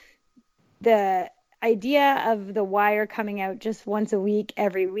idea of The Wire coming out just once a week,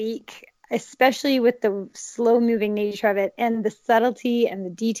 every week, especially with the slow moving nature of it and the subtlety and the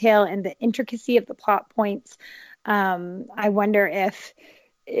detail and the intricacy of the plot points. I wonder if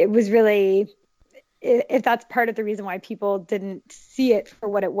it was really, if that's part of the reason why people didn't see it for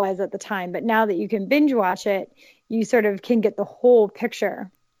what it was at the time. But now that you can binge watch it, you sort of can get the whole picture.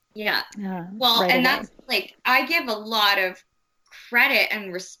 Yeah. Well, and that's like, I give a lot of credit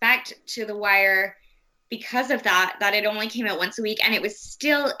and respect to The Wire because of that it only came out once a week, and it was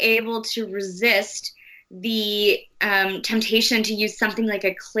still able to resist the temptation to use something like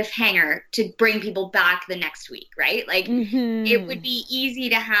a cliffhanger to bring people back the next week, right? Like, it would be easy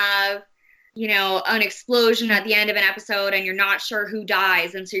to have, you know, an explosion at the end of an episode and you're not sure who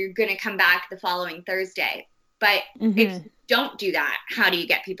dies, and so you're going to come back the following Thursday. But if you don't do that, how do you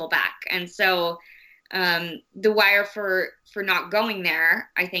get people back? And so The Wire, for not going there,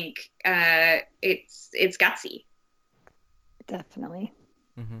 I think it's gutsy. Definitely.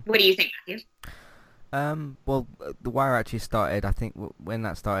 What do you think, Matthew? Well, The Wire actually started, I think when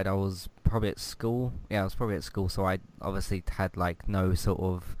that started, I was probably at school. Yeah, I was probably at school, so I obviously had like no sort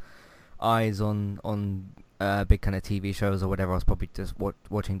of eyes on big kind of TV shows or whatever. I was probably just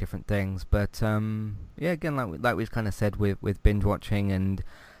watching different things. But yeah, again, like we've kind of said with binge watching, and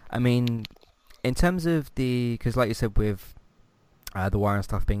I mean, in terms of because like you said with The Wire and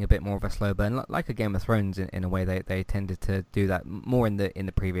stuff being a bit more of a slow burn, like a Game of Thrones in a way, they tended to do that more in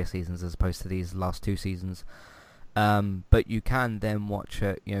the previous seasons as opposed to these last two seasons. But you can then watch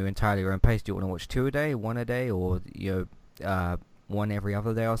it, you know, entirely your own pace. Do you want to watch 2 a day, 1 a day, or you know, 1 every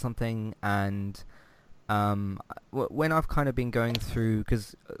other day or something? And when I've kind of been going through,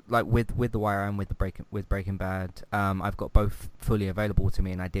 because like with The Wire and with Breaking Bad, I've got both fully available to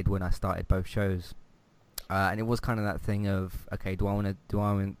me, and I did when I started both shows. And it was kind of that thing of, okay, do I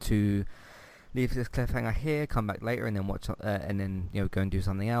want to leave this cliffhanger here, come back later, and then watch, and then, you know, go and do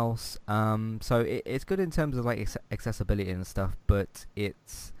something else. So it's good in terms of like accessibility and stuff, but it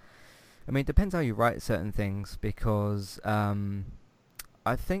depends how you write certain things, because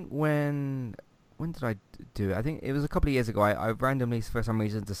I think when did I do it? I think it was a couple of years ago. I randomly, for some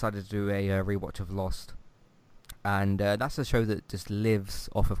reason, decided to do a rewatch of Lost. And that's a show that just lives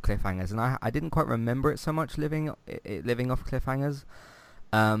off of cliffhangers, and I didn't quite remember it so much living off cliffhangers.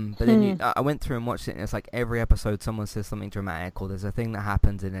 But then I went through and watched it, and it's like every episode someone says something dramatic, or there's a thing that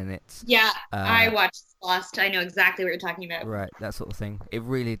happens, and then it's... Yeah, I watched Lost. I know exactly what you're talking about. Right, that sort of thing. It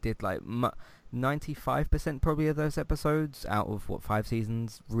really did, like, 95% probably of those episodes out of, 5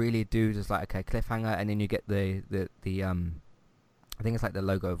 seasons, really do just like, okay, cliffhanger, and then you get the I think it's like the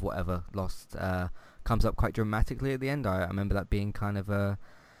logo of whatever Lost comes up quite dramatically at the end. I remember that being kind of a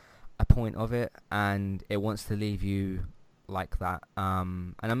point of it, and it wants to leave you like that.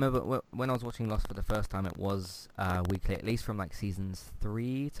 And I remember when I was watching Lost for the first time, it was weekly, at least from like seasons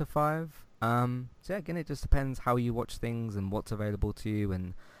 3 to 5. So yeah, again, it just depends how you watch things and what's available to you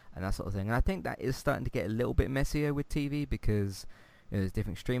and that sort of thing. And I think that is starting to get a little bit messier with TV, because there's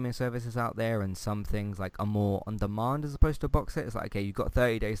different streaming services out there, and some things like are more on demand as opposed to a box set. It's like, okay, you've got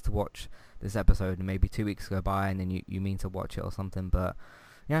 30 days to watch this episode, and maybe 2 weeks go by, and then you mean to watch it or something. But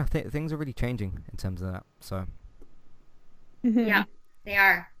yeah, things are really changing in terms of that. So yeah, they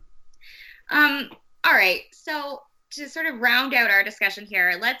are. All right, so to sort of round out our discussion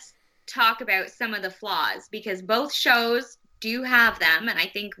here, let's talk about some of the flaws, because both shows do have them, and I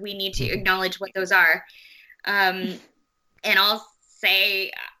think we need to acknowledge what those are. And I'll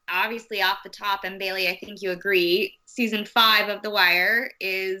say, obviously off the top, and Bailey, I think you agree, season 5 of The Wire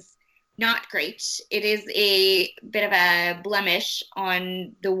is not great. It is a bit of a blemish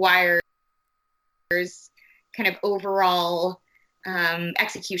on The Wire's kind of overall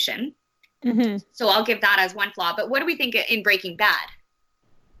execution. Mm-hmm. So I'll give that as one flaw. But what do we think in Breaking Bad?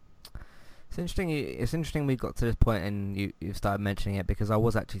 It's interesting. It's interesting we got to this point and you started mentioning it, because I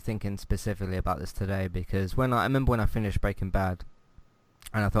was actually thinking specifically about this today. Because I remember when I finished Breaking Bad,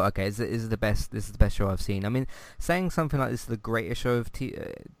 and I thought, okay, this is the best show I've seen. I mean, saying something like this is the greatest show of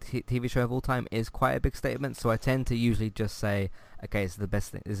TV show of all time is quite a big statement. So I tend to usually just say, okay, this is the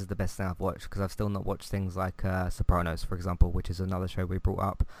best thing. This is the best thing I've watched, because I've still not watched things like Sopranos, for example, which is another show we brought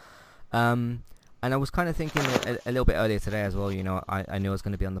up. And I was kind of thinking a little bit earlier today as well, I knew I was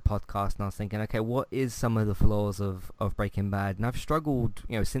going to be on the podcast, and I was thinking, okay, what is some of the flaws of Breaking Bad? And I've struggled,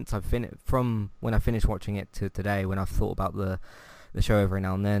 since from when I finished watching it to today, when I've thought about the show every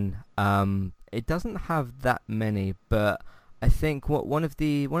now and then. It doesn't have that many, but I think one of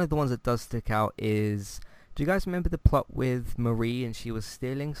the ones that does stick out is, do you guys remember the plot with Marie and she was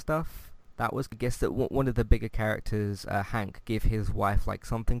stealing stuff? That was, I guess, that one of the bigger characters, Hank, give his wife like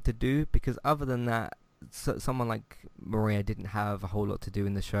something to do, because other than that, someone like Maria didn't have a whole lot to do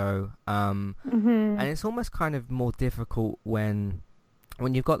in the show. And it's almost kind of more difficult when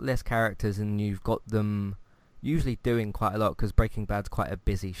you've got less characters and you've got them usually doing quite a lot, because Breaking Bad's quite a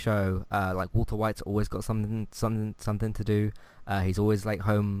busy show. Like Walter White's always got something to do. He's always like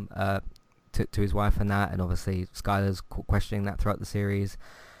home to his wife and that, and obviously Skyler's questioning that throughout the series.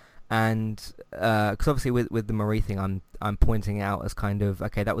 And because obviously with the Marie thing, I'm pointing out as kind of,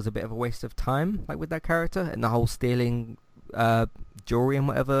 okay, that was a bit of a waste of time, like with that character and the whole stealing jewelry and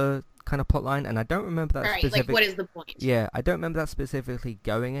whatever kind of plotline. And I don't remember that specific. Like, what is the point? Yeah, I don't remember that specifically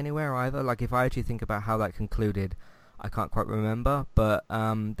going anywhere either. Like, if I actually think about how that concluded, I can't quite remember. But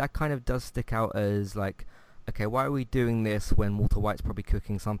that kind of does stick out as like, okay, why are we doing this when Walter White's probably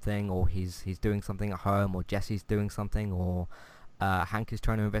cooking something, or he's doing something at home, or Jesse's doing something, or Hank is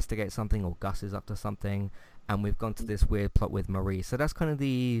trying to investigate something, or Gus is up to something, and we've gone to this weird plot with Marie. So that's kind of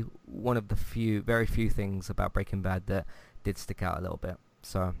one of the very few things about Breaking Bad that did stick out a little bit.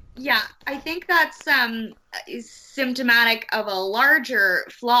 So yeah, I think that's is symptomatic of a larger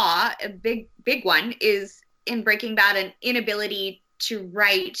flaw. A big one is in Breaking Bad an inability to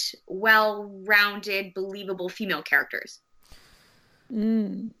write well-rounded, believable female characters.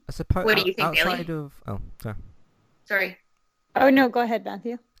 I suppose. What do you think, outside Bailey? Sorry. Oh, no, go ahead,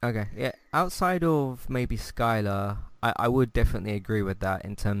 Matthew. Okay, yeah. Outside of maybe Skyler, I would definitely agree with that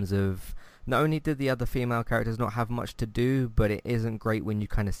in terms of not only did the other female characters not have much to do, but it isn't great when you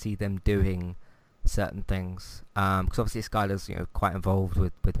kind of see them doing certain things. Because obviously Skyler's quite involved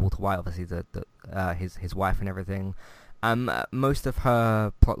with Walter White, obviously his wife and everything. Most of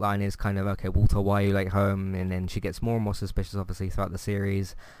her plotline is kind of, okay, Walter, why are you late home? And then she gets more and more suspicious, obviously, throughout the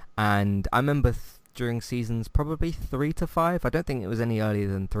series. And I remember during seasons probably 3 to 5, I don't think it was any earlier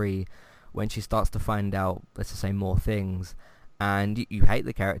than 3, when she starts to find out, let's just say, more things. And you hate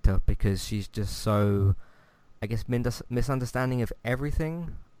the character because she's just so, I guess, misunderstanding of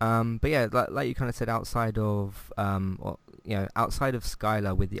everything. But yeah, like you kind of said, outside of outside of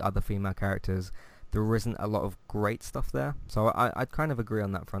Skyler with the other female characters, there isn't a lot of great stuff there. So I'd kind of agree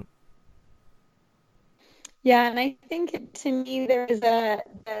on that front. Yeah, and I think to me there is a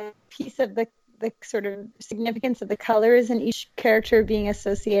piece of the sort of significance of the colors and each character being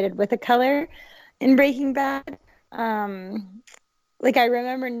associated with a color in Breaking Bad. Like I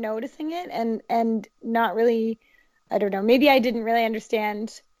remember noticing it and not really, I don't know, maybe I didn't really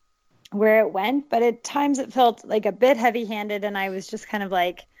understand where it went, but at times it felt like a bit heavy-handed, and I was just kind of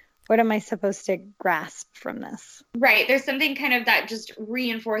like, what am I supposed to grasp from this? Right. There's something kind of that just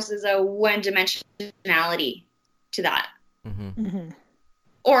reinforces a one-dimensionality to that. Mm-hmm. Mm-hmm.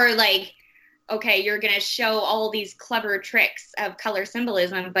 Or like, okay, you're going to show all these clever tricks of color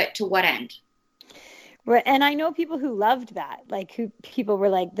symbolism, but to what end? Right. And I know people who loved that. Like, people were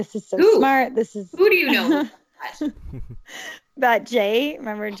like, this is so smart. This is... Who do you know? That Jay.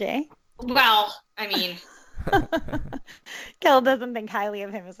 Remember Jay? Well, I mean... Kel doesn't think highly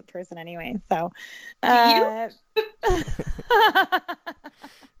of him as a person anyway, so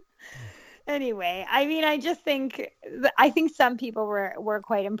anyway, I mean, I just think some people were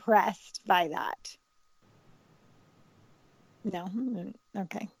quite impressed by that. No?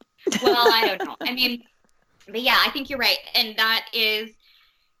 Okay. Well, I don't know. I mean, but yeah, I think you're right, and that is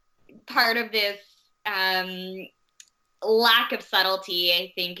part of this lack of subtlety,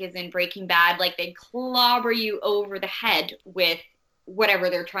 I think, is in Breaking Bad. Like, they clobber you over the head with whatever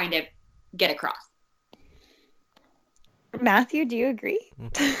they're trying to get across. Matthew, do you agree?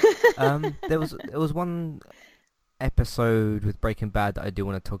 There was one episode with Breaking Bad that I do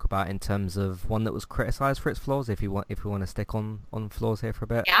want to talk about in terms of one that was criticized for its flaws. If we want to stick on flaws here for a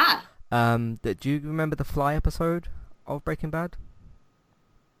bit. Yeah. Do you remember the Fly episode of Breaking Bad?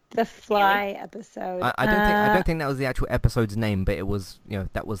 The Fly episode. I don't think that was the actual episode's name, but it was,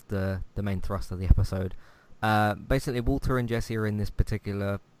 that was the main thrust of the episode. Basically, Walter and Jesse are in this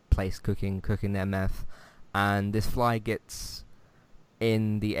particular place cooking their meth, and this fly gets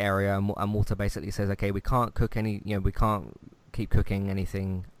in the area, and Walter basically says, okay, we can't cook we can't keep cooking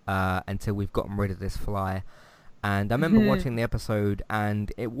anything until we've gotten rid of this fly. And I remember watching the episode,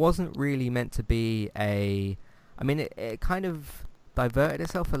 and it wasn't really meant to be it kind of diverted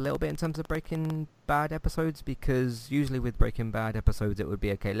itself a little bit in terms of Breaking Bad episodes, because usually with Breaking Bad episodes it would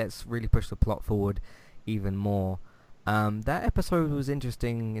be, okay, let's really push the plot forward even more. That episode was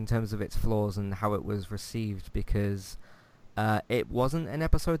interesting in terms of its flaws and how it was received, because it wasn't an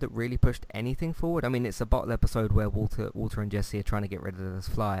episode that really pushed anything forward. I mean, it's a bottle episode where Walter and Jesse are trying to get rid of this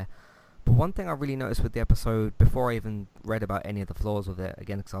fly. But one thing I really noticed with the episode, before I even read about any of the flaws with it,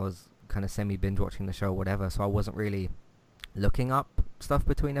 again, because I was kind of semi-binge watching the show or whatever, so I wasn't really looking up stuff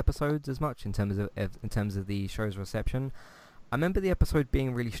between episodes as much in terms of the show's reception. I remember the episode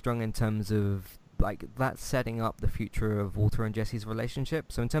being really strong in terms of like that setting up the future of Walter and Jesse's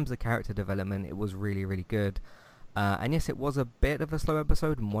relationship. So in terms of character development, it was really, really good. And yes, it was a bit of a slow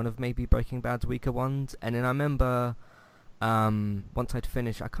episode and one of maybe Breaking Bad's weaker ones. And then I remember once I'd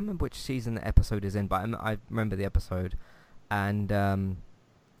finished, I can't remember which season the episode is in, but I remember the episode. And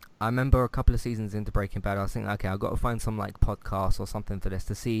I remember a couple of seasons into Breaking Bad, I was thinking, okay, I've got to find some like podcast or something for this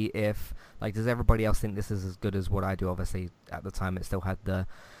to see if, like, does everybody else think this is as good as what I do? Obviously, at the time, it still had the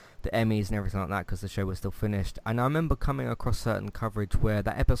Emmys and everything like that because the show was still finished. And I remember coming across certain coverage where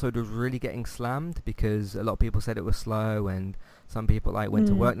that episode was really getting slammed because a lot of people said it was slow, and some people like went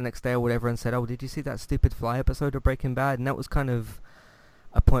to work the next day or whatever and said, oh, did you see that stupid fly episode of Breaking Bad? And that was kind of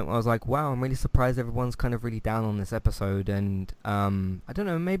a point where I was like, wow, I'm really surprised everyone's kind of really down on this episode. And I don't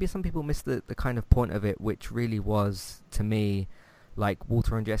know, maybe some people missed the kind of point of it, which really was, to me, like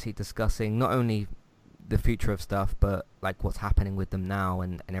Walter and Jesse discussing not only the future of stuff, but like what's happening with them now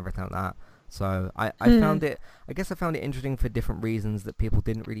and everything like that. So I found it, I guess I found it interesting for different reasons that people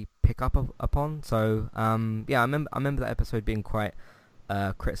didn't really pick up upon. So yeah, I remember that episode being quite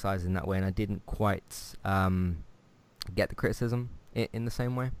criticized in that way, and I didn't quite get the criticism in the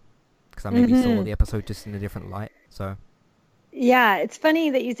same way, because I maybe saw the episode just in a different light. So yeah, it's funny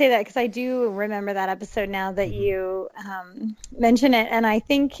that you say that, because I do remember that episode now that you mention it, and I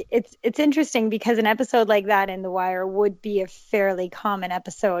think it's interesting because an episode like that in The Wire would be a fairly common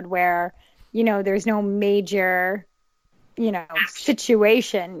episode where, you know, there's no major, you know,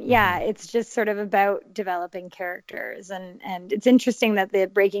 situation. Yeah, it's just sort of about developing characters, and it's interesting that the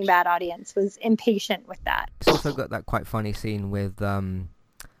Breaking Bad audience was impatient with that. It's also got that quite funny scene with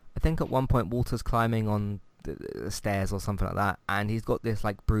I think at one point Walter's climbing on the stairs or something like that, and he's got this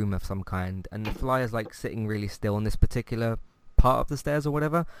like broom of some kind, and the fly is like sitting really still on this particular part of the stairs or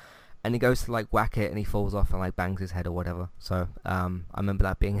whatever, and he goes to like whack it and he falls off and like bangs his head or whatever. So I remember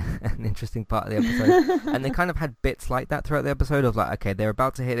that being an interesting part of the episode. And they kind of had bits like that throughout the episode of like, okay, they're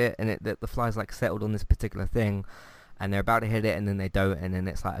about to hit it, and the fly's like settled on this particular thing, and they're about to hit it, and then they don't, and then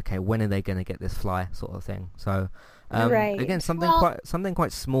it's like, okay, when are they going to get this fly, sort of thing. So right. Again, something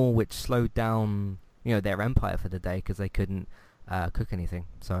quite small which slowed down, you know, their empire for the day because they couldn't cook anything.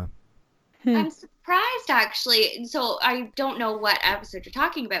 So I'm surprised, actually. So I don't know what episode you're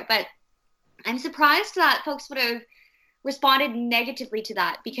talking about, but I'm surprised that folks would have responded negatively to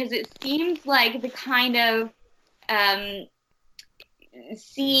that, because it seems like the kind of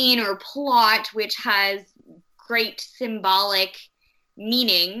scene or plot which has great symbolic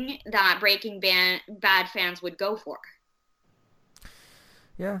meaning that Breaking Bad fans would go for.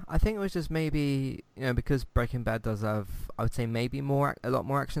 Yeah, I think it was just maybe, you know, because Breaking Bad does have, I would say, maybe a lot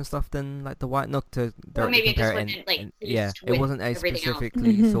more action stuff than like The White Knock to directly compare it. Yeah, it wasn't a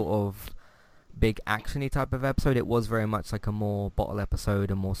specifically sort of big actiony type of episode. It was very much like a more bottle episode,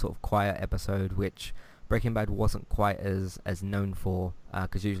 a more sort of quiet episode, which Breaking Bad wasn't quite as known for,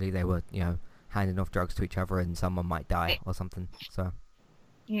 because usually they were, you know, handing off drugs to each other and someone might die or something. So.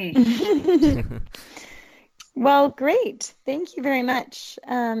 Well, great. Thank you very much.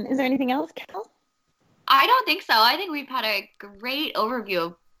 Is there anything else, Cal? I don't think so. I think we've had a great overview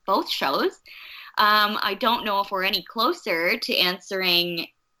of both shows. I don't know if we're any closer to answering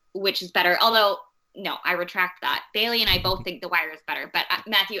which is better. Although, no, I retract that. Bailey and I both think The Wire is better. But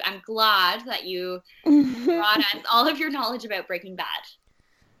Matthew, I'm glad that you brought us all of your knowledge about Breaking Bad.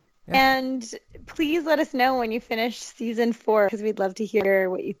 And please let us know when you finish season 4, because we'd love to hear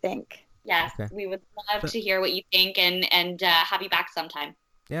what you think. Yes, we would love to hear what you think and have you back sometime.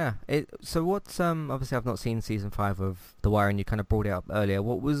 Yeah. So what's obviously I've not seen season 5 of The Wire, and you kind of brought it up earlier.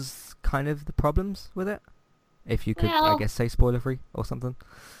 What was kind of the problems with it? If you could, I guess, say spoiler free or something.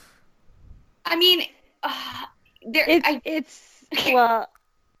 I mean, well,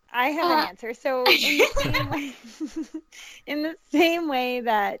 I have an answer. So in the same way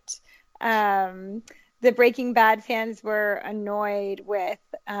that the Breaking Bad fans were annoyed with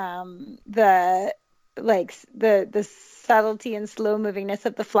the subtlety and slow movingness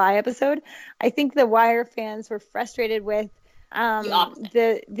of the Fly episode, I think the Wire fans were frustrated with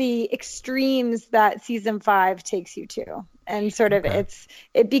the extremes that season 5 takes you to, and sort of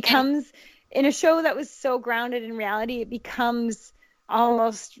it becomes, in a show that was so grounded in reality, it becomes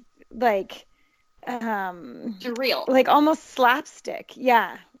almost like surreal, like almost slapstick.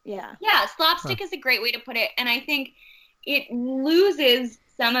 Yeah, slapstick is a great way to put it, and I think it loses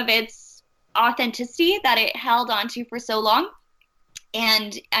some of its authenticity that it held onto for so long.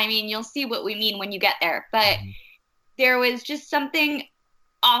 And I mean, you'll see what we mean when you get there, but there was just something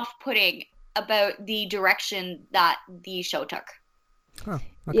off-putting about the direction that the show took. Oh,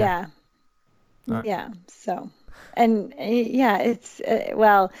 okay. Yeah. Right. Yeah. So, and it's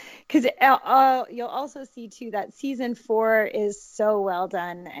well, because you'll also see too that season 4 is so well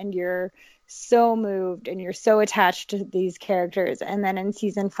done, and you're so moved and you're so attached to these characters, and then in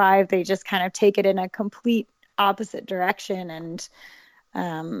season 5 they just kind of take it in a complete opposite direction, and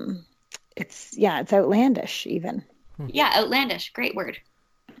it's outlandish even. Yeah, outlandish, great word.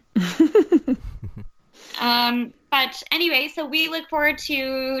 But anyway, so we look forward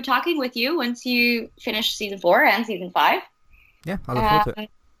to talking with you once you finish season 4 and season 5. Yeah, I look forward to it.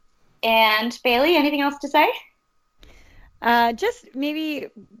 And Bailey, anything else to say? Just maybe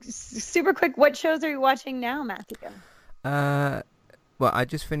super quick, what shows are you watching now, Matthew? Well, I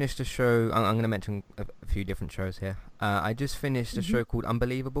just finished a show. I'm going to mention a few different shows here. I just finished a show called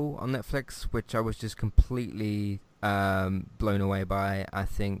Unbelievable on Netflix, which I was just completely blown away by, I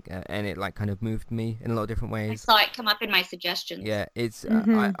think, and it like kind of moved me in a lot of different ways. I saw it come up in my suggestions. Yeah, it's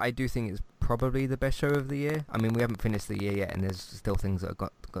I do think it's probably the best show of the year. I mean, we haven't finished the year yet, and there's still things that have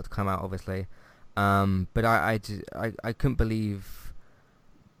got to come out, obviously. But I couldn't believe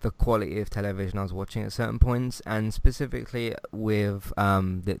the quality of television I was watching at certain points, and specifically with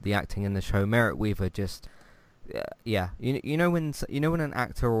the acting in the show. Merritt Weaver just you know when an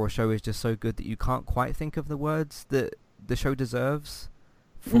actor or a show is just so good that you can't quite think of the words that the show deserves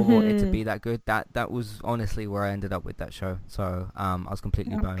for it to be that good. That was honestly where I ended up with that show. So I was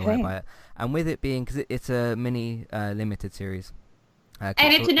completely blown away by it, and with it being, because it's a mini limited series.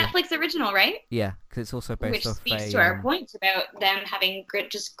 And it's a Netflix original, right? Yeah, because it's also based off which speaks to our point about them having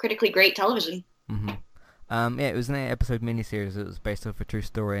just critically great television. Yeah, it was an 8-episode miniseries. It was based off a true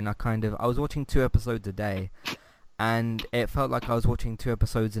story, and I was watching 2 episodes a day, and it felt like I was watching 2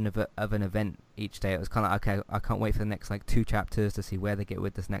 episodes of an event each day. It was kind of like, okay, I can't wait for the next 2 chapters to see where they get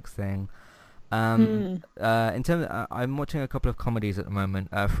with this next thing. In terms of, I'm watching a couple of comedies at the moment.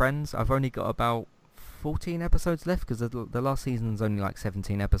 Friends, I've only got about 14 episodes left because the last season's only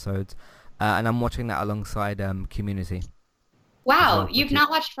 17 episodes, and I'm watching that alongside Community. Wow, you've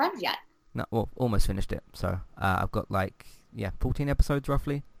not watched Friends yet? No, well, almost finished it. So I've got 14 episodes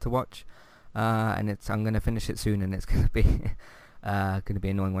roughly to watch, and I'm gonna finish it soon, and it's gonna be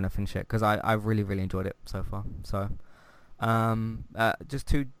annoying when I finish it because I've really enjoyed it so far. So just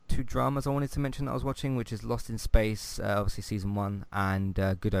two dramas I wanted to mention that I was watching, which is Lost in Space, obviously season 1, and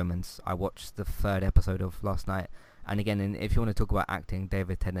Good Omens. I watched the 3rd episode of last night, and again, if you want to talk about acting,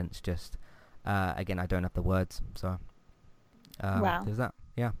 David Tennant's just again, I don't have the words, so wow, there's that.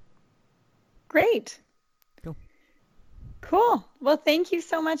 Yeah, great. Cool. Well, thank you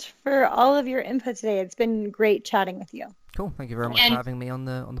so much for all of your input today. It's been great chatting with you. Cool. Thank you very much for having me on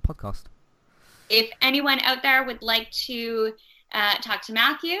the podcast. If anyone out there would like to talk to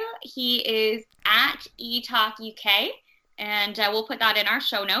Matthew, he is at eTalkUK, and we'll put that in our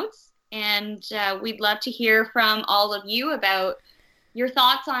show notes. And we'd love to hear from all of you about your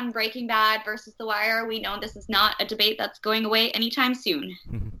thoughts on Breaking Bad versus The Wire. We know this is not a debate that's going away anytime soon.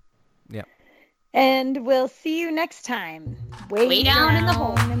 Yeah. And we'll see you next time. Way down in the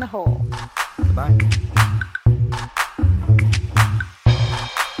hole. In the hole. Bye.